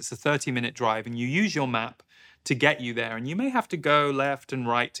party is. It's a 30-minute drive and you use your map to get you there. And you may have to go left and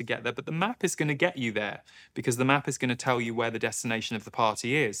right to get there, but the map is going to get you there because the map is going to tell you where the destination of the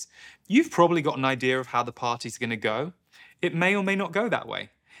party is. You've probably got an idea of how the party's going to go. It may or may not go that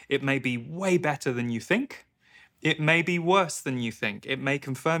way. It may be way better than you think. It may be worse than you think. It may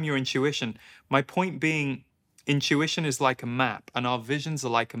confirm your intuition. My point being, intuition is like a map and our visions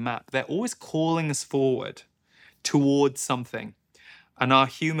are like a map. They're always calling us forward towards something. And our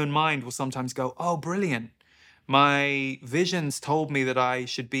human mind will sometimes go, oh, brilliant. My visions told me that I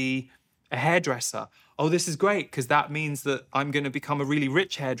should be a hairdresser. Oh, this is great because that means that I'm going to become a really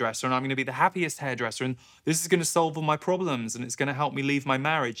rich hairdresser and I'm going to be the happiest hairdresser and this is going to solve all my problems and it's going to help me leave my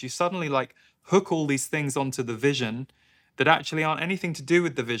marriage. You suddenly hook all these things onto the vision that actually aren't anything to do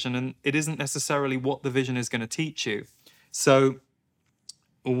with the vision, and it isn't necessarily what the vision is going to teach you. So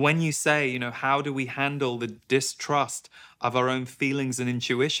when you say, how do we handle the distrust of our own feelings and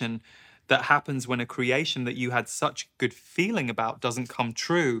intuition that happens when a creation that you had such good feeling about doesn't come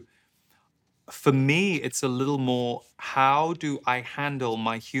true? For me, it's a little more, how do I handle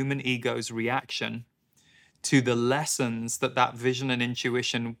my human ego's reaction to the lessons that vision and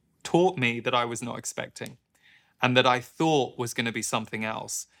intuition taught me that I was not expecting and that I thought was going to be something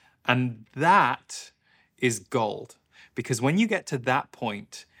else? And that is gold. Because when you get to that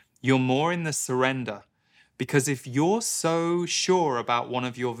point, you're more in the surrender. Because if you're so sure about one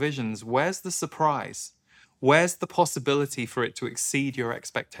of your visions, where's the surprise? Where's the possibility for it to exceed your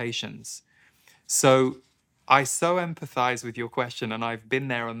expectations? So I so empathize with your question, and I've been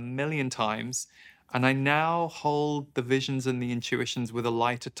there a million times, and I now hold the visions and the intuitions with a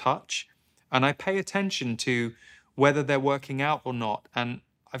lighter touch, and I pay attention to whether they're working out or not. And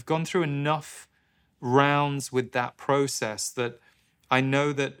I've gone through enough rounds with that process that I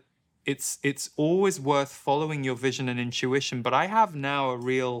know that it's always worth following your vision and intuition, but I have now a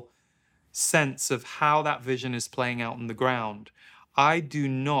real sense of how that vision is playing out on the ground. I do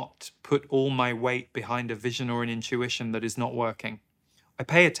not put all my weight behind a vision or an intuition that is not working. I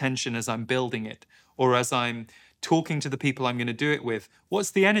pay attention as I'm building it or as I'm talking to the people I'm going to do it with.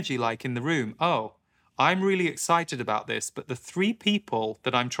 What's the energy like in the room? Oh, I'm really excited about this, but the 3 people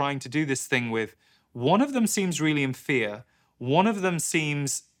that I'm trying to do this thing with, one of them seems really in fear. One of them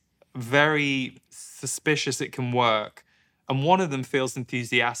seems very suspicious it can work. And one of them feels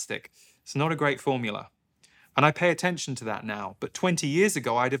enthusiastic. It's not a great formula. And I pay attention to that now. But 20 years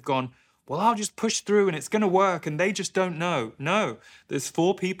ago, I'd have gone, well, I'll just push through and it's going to work and they just don't know. No, there's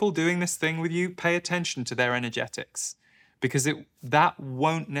 4 people doing this thing with you. Pay attention to their energetics because that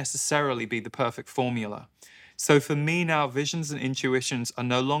won't necessarily be the perfect formula. So for me now, visions and intuitions are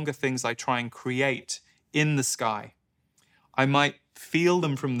no longer things I try and create in the sky. I might feel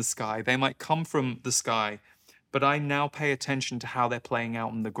them from the sky. They might come from the sky, but I now pay attention to how they're playing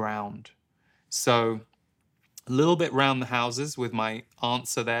out on the ground. So a little bit round the houses with my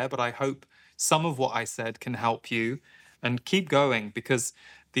answer there, but I hope some of what I said can help you, and keep going, because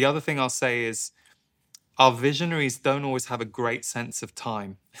the other thing I'll say is our visionaries don't always have a great sense of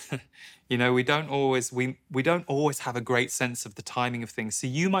time. We don't always have a great sense of the timing of things. So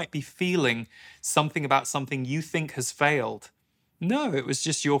you might be feeling something about something you think has failed. No, it was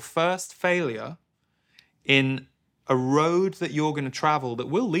just your first failure in a road that you're going to travel that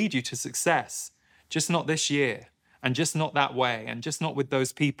will lead you to success. Just not this year, and just not that way, and just not with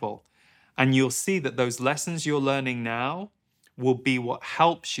those people. And you'll see that those lessons you're learning now will be what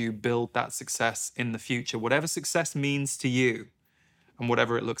helps you build that success in the future, whatever success means to you and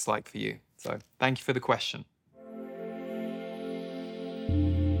whatever it looks like for you. So thank you for the question.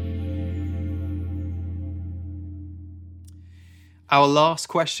 Our last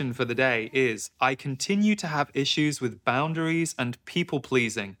question for the day is, I continue to have issues with boundaries and people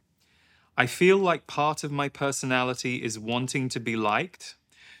pleasing. I feel like part of my personality is wanting to be liked.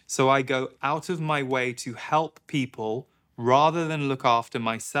 So I go out of my way to help people rather than look after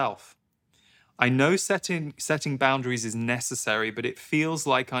myself. I know setting boundaries is necessary, but it feels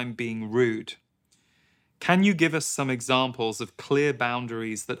like I'm being rude. Can you give us some examples of clear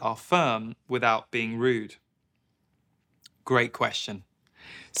boundaries that are firm without being rude? Great question.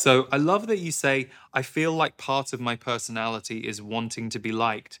 So I love that you say, I feel like part of my personality is wanting to be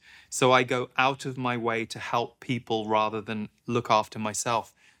liked. So I go out of my way to help people rather than look after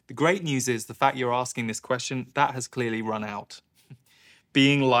myself. The great news is the fact you're asking this question, that has clearly run out.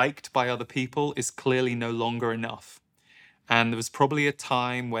 Being liked by other people is clearly no longer enough. And there was probably a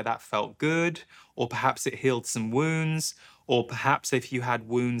time where that felt good, or perhaps it healed some wounds, or perhaps if you had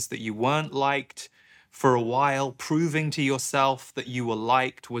wounds that you weren't liked for a while, proving to yourself that you were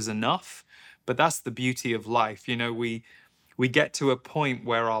liked was enough. But that's the beauty of life. You know, we get to a point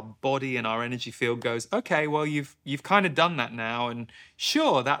where our body and our energy field goes, okay, well, you've kind of done that now. And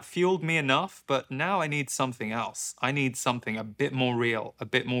sure, that fueled me enough, but now I need something else. I need something a bit more real, a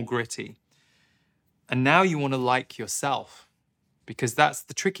bit more gritty. And now you want to like yourself, because that's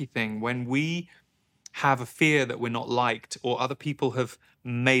the tricky thing. When we have a fear that we're not liked, or other people have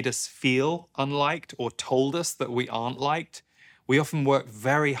made us feel unliked or told us that we aren't liked, we often work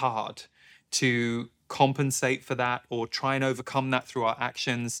very hard to compensate for that or try and overcome that through our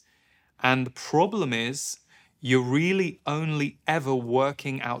actions. And the problem is, you're really only ever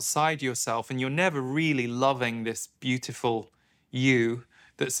working outside yourself, and you're never really loving this beautiful you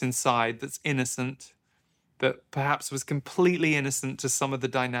that's inside, that's innocent, that perhaps was completely innocent to some of the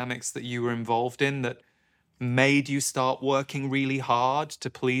dynamics that you were involved in that made you start working really hard to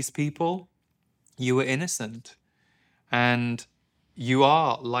please people. You were innocent, and you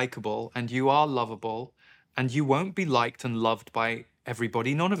are likable, and you are lovable, and you won't be liked and loved by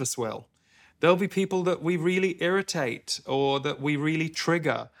everybody. None of us will. There'll be people that we really irritate, or that we really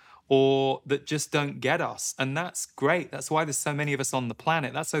trigger, or that just don't get us. And that's great. That's why there's so many of us on the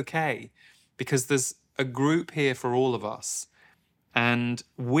planet. That's okay, because there's a group here for all of us. And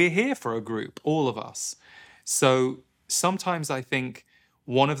we're here for a group, all of us. So sometimes I think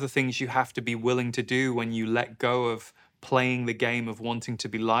one of the things you have to be willing to do when you let go of playing the game of wanting to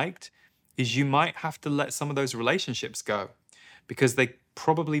be liked is you might have to let some of those relationships go, because they're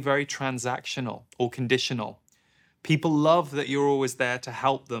probably very transactional or conditional. People love that you're always there to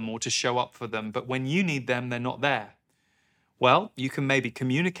help them or to show up for them, but when you need them, they're not there. Well, you can maybe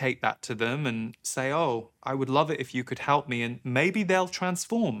communicate that to them and say, oh, I would love it if you could help me. And maybe they'll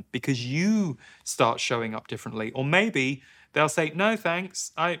transform because you start showing up differently. Or maybe they'll say, no,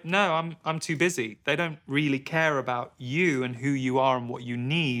 thanks. I'm too busy. They don't really care about you and who you are and what you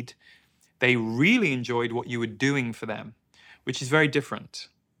need. They really enjoyed what you were doing for them, which is very different.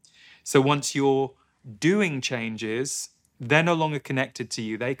 So once you're doing changes, they're no longer connected to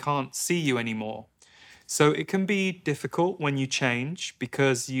you. They can't see you anymore. So it can be difficult when you change,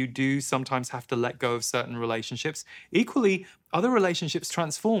 because you do sometimes have to let go of certain relationships. Equally, other relationships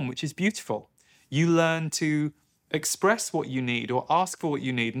transform, which is beautiful. You learn to express what you need or ask for what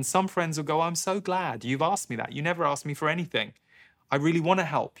you need. And some friends will go, I'm so glad you've asked me that. You never asked me for anything. I really want to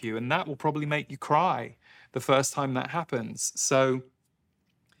help you. And that will probably make you cry the first time that happens. So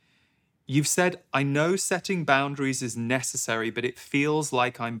you've said, I know setting boundaries is necessary, but it feels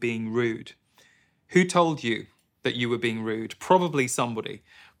like I'm being rude. Who told you that you were being rude? Probably somebody.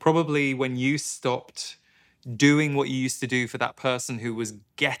 Probably when you stopped doing what you used to do for that person who was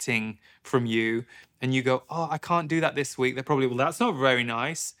getting from you, and you go, oh, I can't do that this week. They're probably, well, that's not very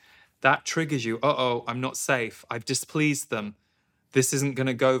nice. That triggers you. Uh-oh, I'm not safe. I've displeased them. This isn't going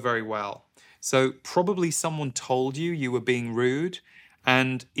to go very well. So probably someone told you you were being rude.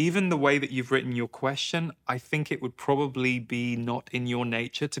 And even the way that you've written your question, I think it would probably be not in your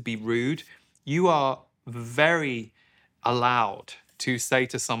nature to be rude. You are very allowed to say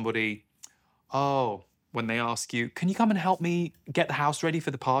to somebody, oh, when they ask you, can you come and help me get the house ready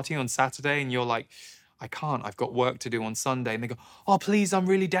for the party on Saturday? And you're like, I can't, I've got work to do on Sunday. And they go, oh, please, I'm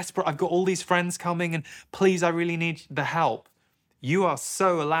really desperate. I've got all these friends coming and please, I really need the help. You are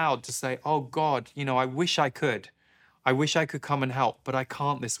so allowed to say, oh God, I wish I could. I wish I could come and help, but I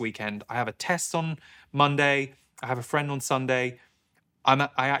can't this weekend. I have a test on Monday. I have a friend on Sunday. I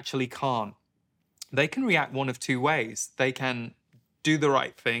actually can't. They can react one of two ways. They can do the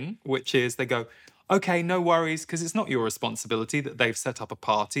right thing, which is they go, okay, no worries, because it's not your responsibility that they've set up a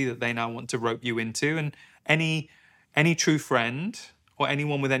party that they now want to rope you into. And any true friend or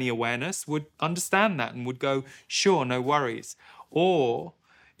anyone with any awareness would understand that and would go, sure, no worries. Or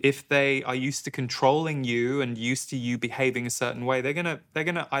if they are used to controlling you and used to you behaving a certain way, they're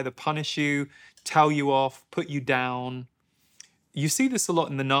gonna either punish you, tell you off, put you down, you see this a lot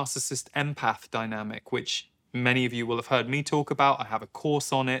in the narcissist empath dynamic, which many of you will have heard me talk about. I have a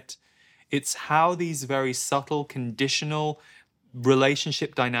course on it. It's how these very subtle, conditional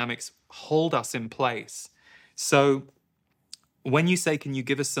relationship dynamics hold us in place. So when you say, can you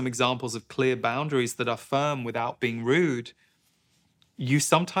give us some examples of clear boundaries that are firm without being rude? You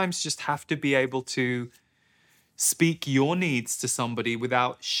sometimes just have to be able to speak your needs to somebody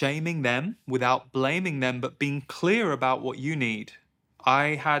without shaming them, without blaming them, but being clear about what you need.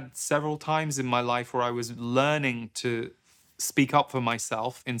 I had several times in my life where I was learning to speak up for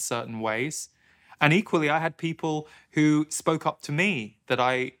myself in certain ways. And equally, I had people who spoke up to me that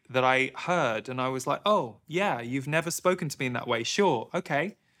I heard, and I was like, oh, yeah, you've never spoken to me in that way. Sure,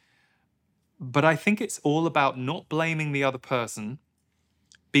 okay. But I think it's all about not blaming the other person,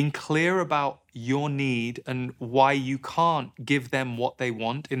 being clear about your need and why you can't give them what they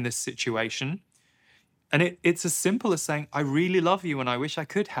want in this situation. And it's as simple as saying, I really love you and I wish I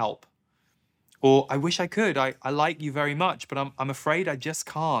could help. Or I wish I could. I like you very much, but I'm afraid I just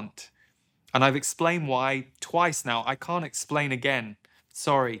can't. And I've explained why twice now. I can't explain again.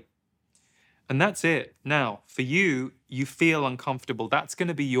 Sorry. And that's it. Now, for you, you feel uncomfortable. That's going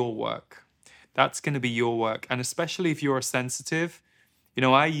to be your work. That's going to be your work. And especially if you're a sensitive,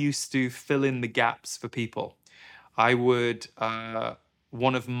 I used to fill in the gaps for people. I would,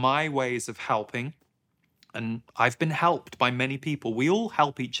 one of my ways of helping, and I've been helped by many people. We all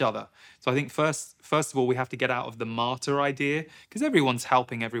help each other. So I think first of all, we have to get out of the martyr idea, because everyone's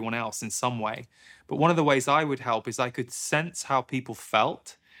helping everyone else in some way. But one of the ways I would help is I could sense how people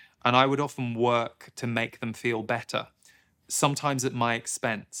felt, and I would often work to make them feel better, sometimes at my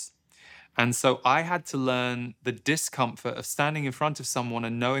expense. And so I had to learn the discomfort of standing in front of someone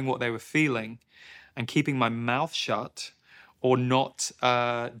and knowing what they were feeling and keeping my mouth shut, or not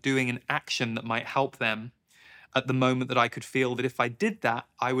doing an action that might help them at the moment that I could feel that if I did that,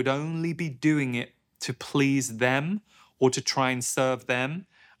 I would only be doing it to please them or to try and serve them,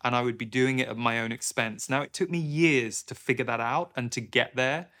 and I would be doing it at my own expense. Now, it took me years to figure that out and to get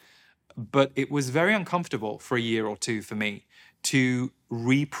there, but it was very uncomfortable for a year or two for me to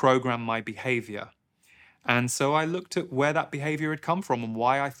reprogram my behavior. And so I looked at where that behavior had come from and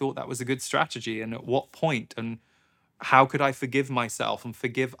why I thought that was a good strategy, and at what point, and how could I forgive myself and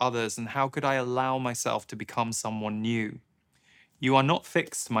forgive others, and how could I allow myself to become someone new? You are not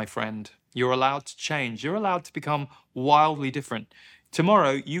fixed, my friend. You're allowed to change. You're allowed to become wildly different.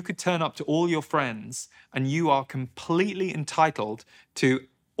 Tomorrow, you could turn up to all your friends and you are completely entitled to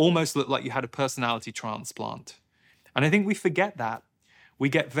almost look like you had a personality transplant. And I think we forget that. We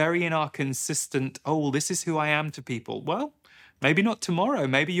get very in our consistent, oh, well, this is who I am to people. Well, maybe not tomorrow.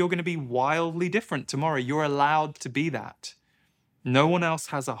 Maybe you're going to be wildly different tomorrow. You're allowed to be that. No one else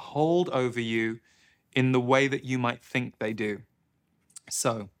has a hold over you in the way that you might think they do.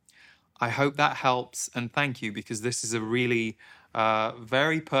 So I hope that helps, and thank you, because this is a really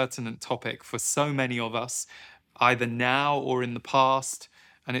very pertinent topic for so many of us, either now or in the past,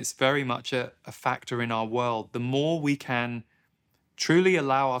 and it's very much a factor in our world. The more we can truly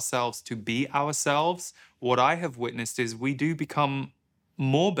allow ourselves to be ourselves, what I have witnessed is we do become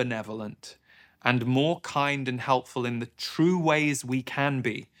more benevolent and more kind and helpful in the true ways we can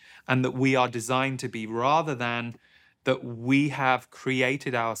be and that we are designed to be, rather than that we have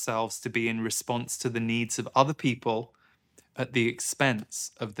created ourselves to be in response to the needs of other people at the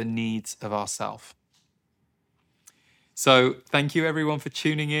expense of the needs of ourselves. So thank you everyone for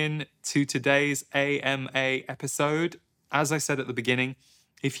tuning in to today's AMA episode. As I said at the beginning,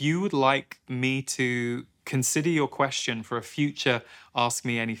 if you would like me to consider your question for a future Ask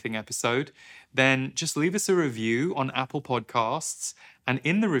Me Anything episode, then just leave us a review on Apple Podcasts, and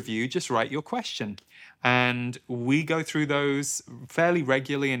in the review, just write your question. And we go through those fairly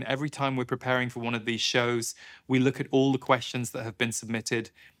regularly, and every time we're preparing for one of these shows, we look at all the questions that have been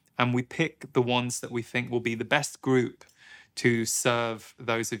submitted, and we pick the ones that we think will be the best group to serve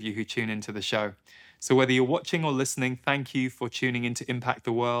those of you who tune into the show. So whether you're watching or listening, thank you for tuning in to Impact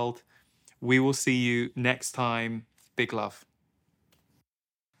the World. We will see you next time. Big love.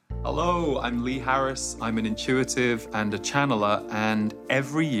 Hello, I'm Lee Harris. I'm an intuitive and a channeler, and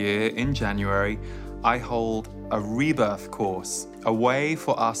every year in January, I hold a rebirth course, a way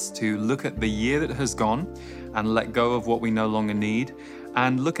for us to look at the year that has gone and let go of what we no longer need,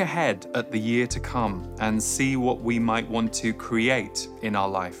 and look ahead at the year to come and see what we might want to create in our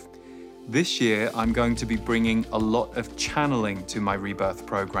life. This year, I'm going to be bringing a lot of channeling to my rebirth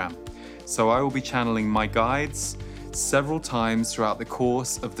program. So I will be channeling my guides several times throughout the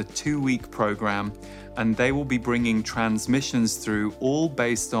course of the 2-week program, and they will be bringing transmissions through, all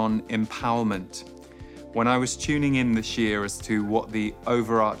based on empowerment. When I was tuning in this year as to what the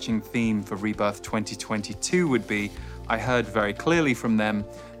overarching theme for Rebirth 2022 would be, I heard very clearly from them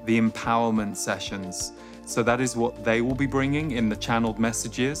the empowerment sessions. So that is what they will be bringing in the channeled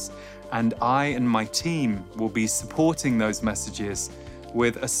messages, and I and my team will be supporting those messages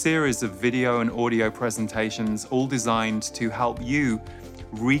with a series of video and audio presentations, all designed to help you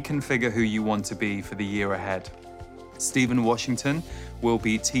reconfigure who you want to be for the year ahead. Stephen Washington will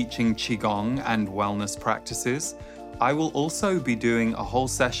be teaching Qigong and wellness practices. I will also be doing a whole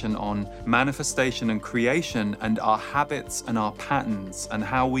session on manifestation and creation and our habits and our patterns and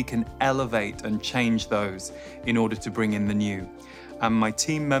how we can elevate and change those in order to bring in the new. And my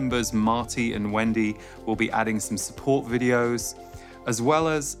team members, Marty and Wendy, will be adding some support videos, as well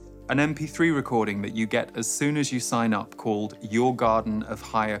as an MP3 recording that you get as soon as you sign up called Your Garden of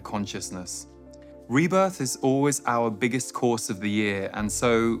Higher Consciousness. Rebirth is always our biggest course of the year, and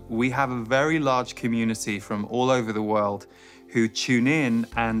so we have a very large community from all over the world who tune in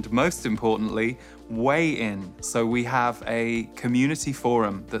and, most importantly, weigh in. So we have a community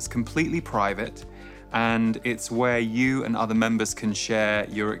forum that's completely private, and it's where you and other members can share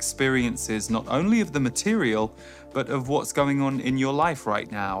your experiences, not only of the material, but of what's going on in your life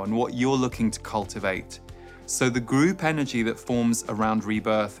right now and what you're looking to cultivate. So the group energy that forms around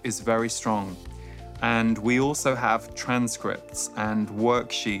Rebirth is very strong. And we also have transcripts and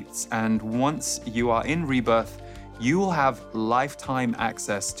worksheets. And once you are in Rebirth, you will have lifetime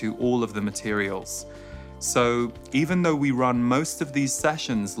access to all of the materials. So even though we run most of these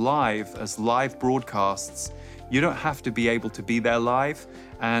sessions live as live broadcasts, you don't have to be able to be there live.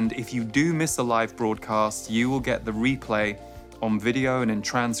 And if you do miss a live broadcast, you will get the replay on video and in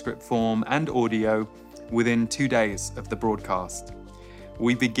transcript form and audio within 2 days of the broadcast.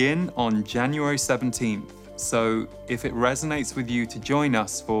 We begin on January 17th, so if it resonates with you to join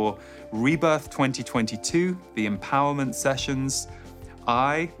us for Rebirth 2022, the empowerment sessions,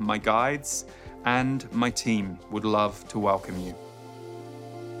 I, my guides, and my team would love to welcome you.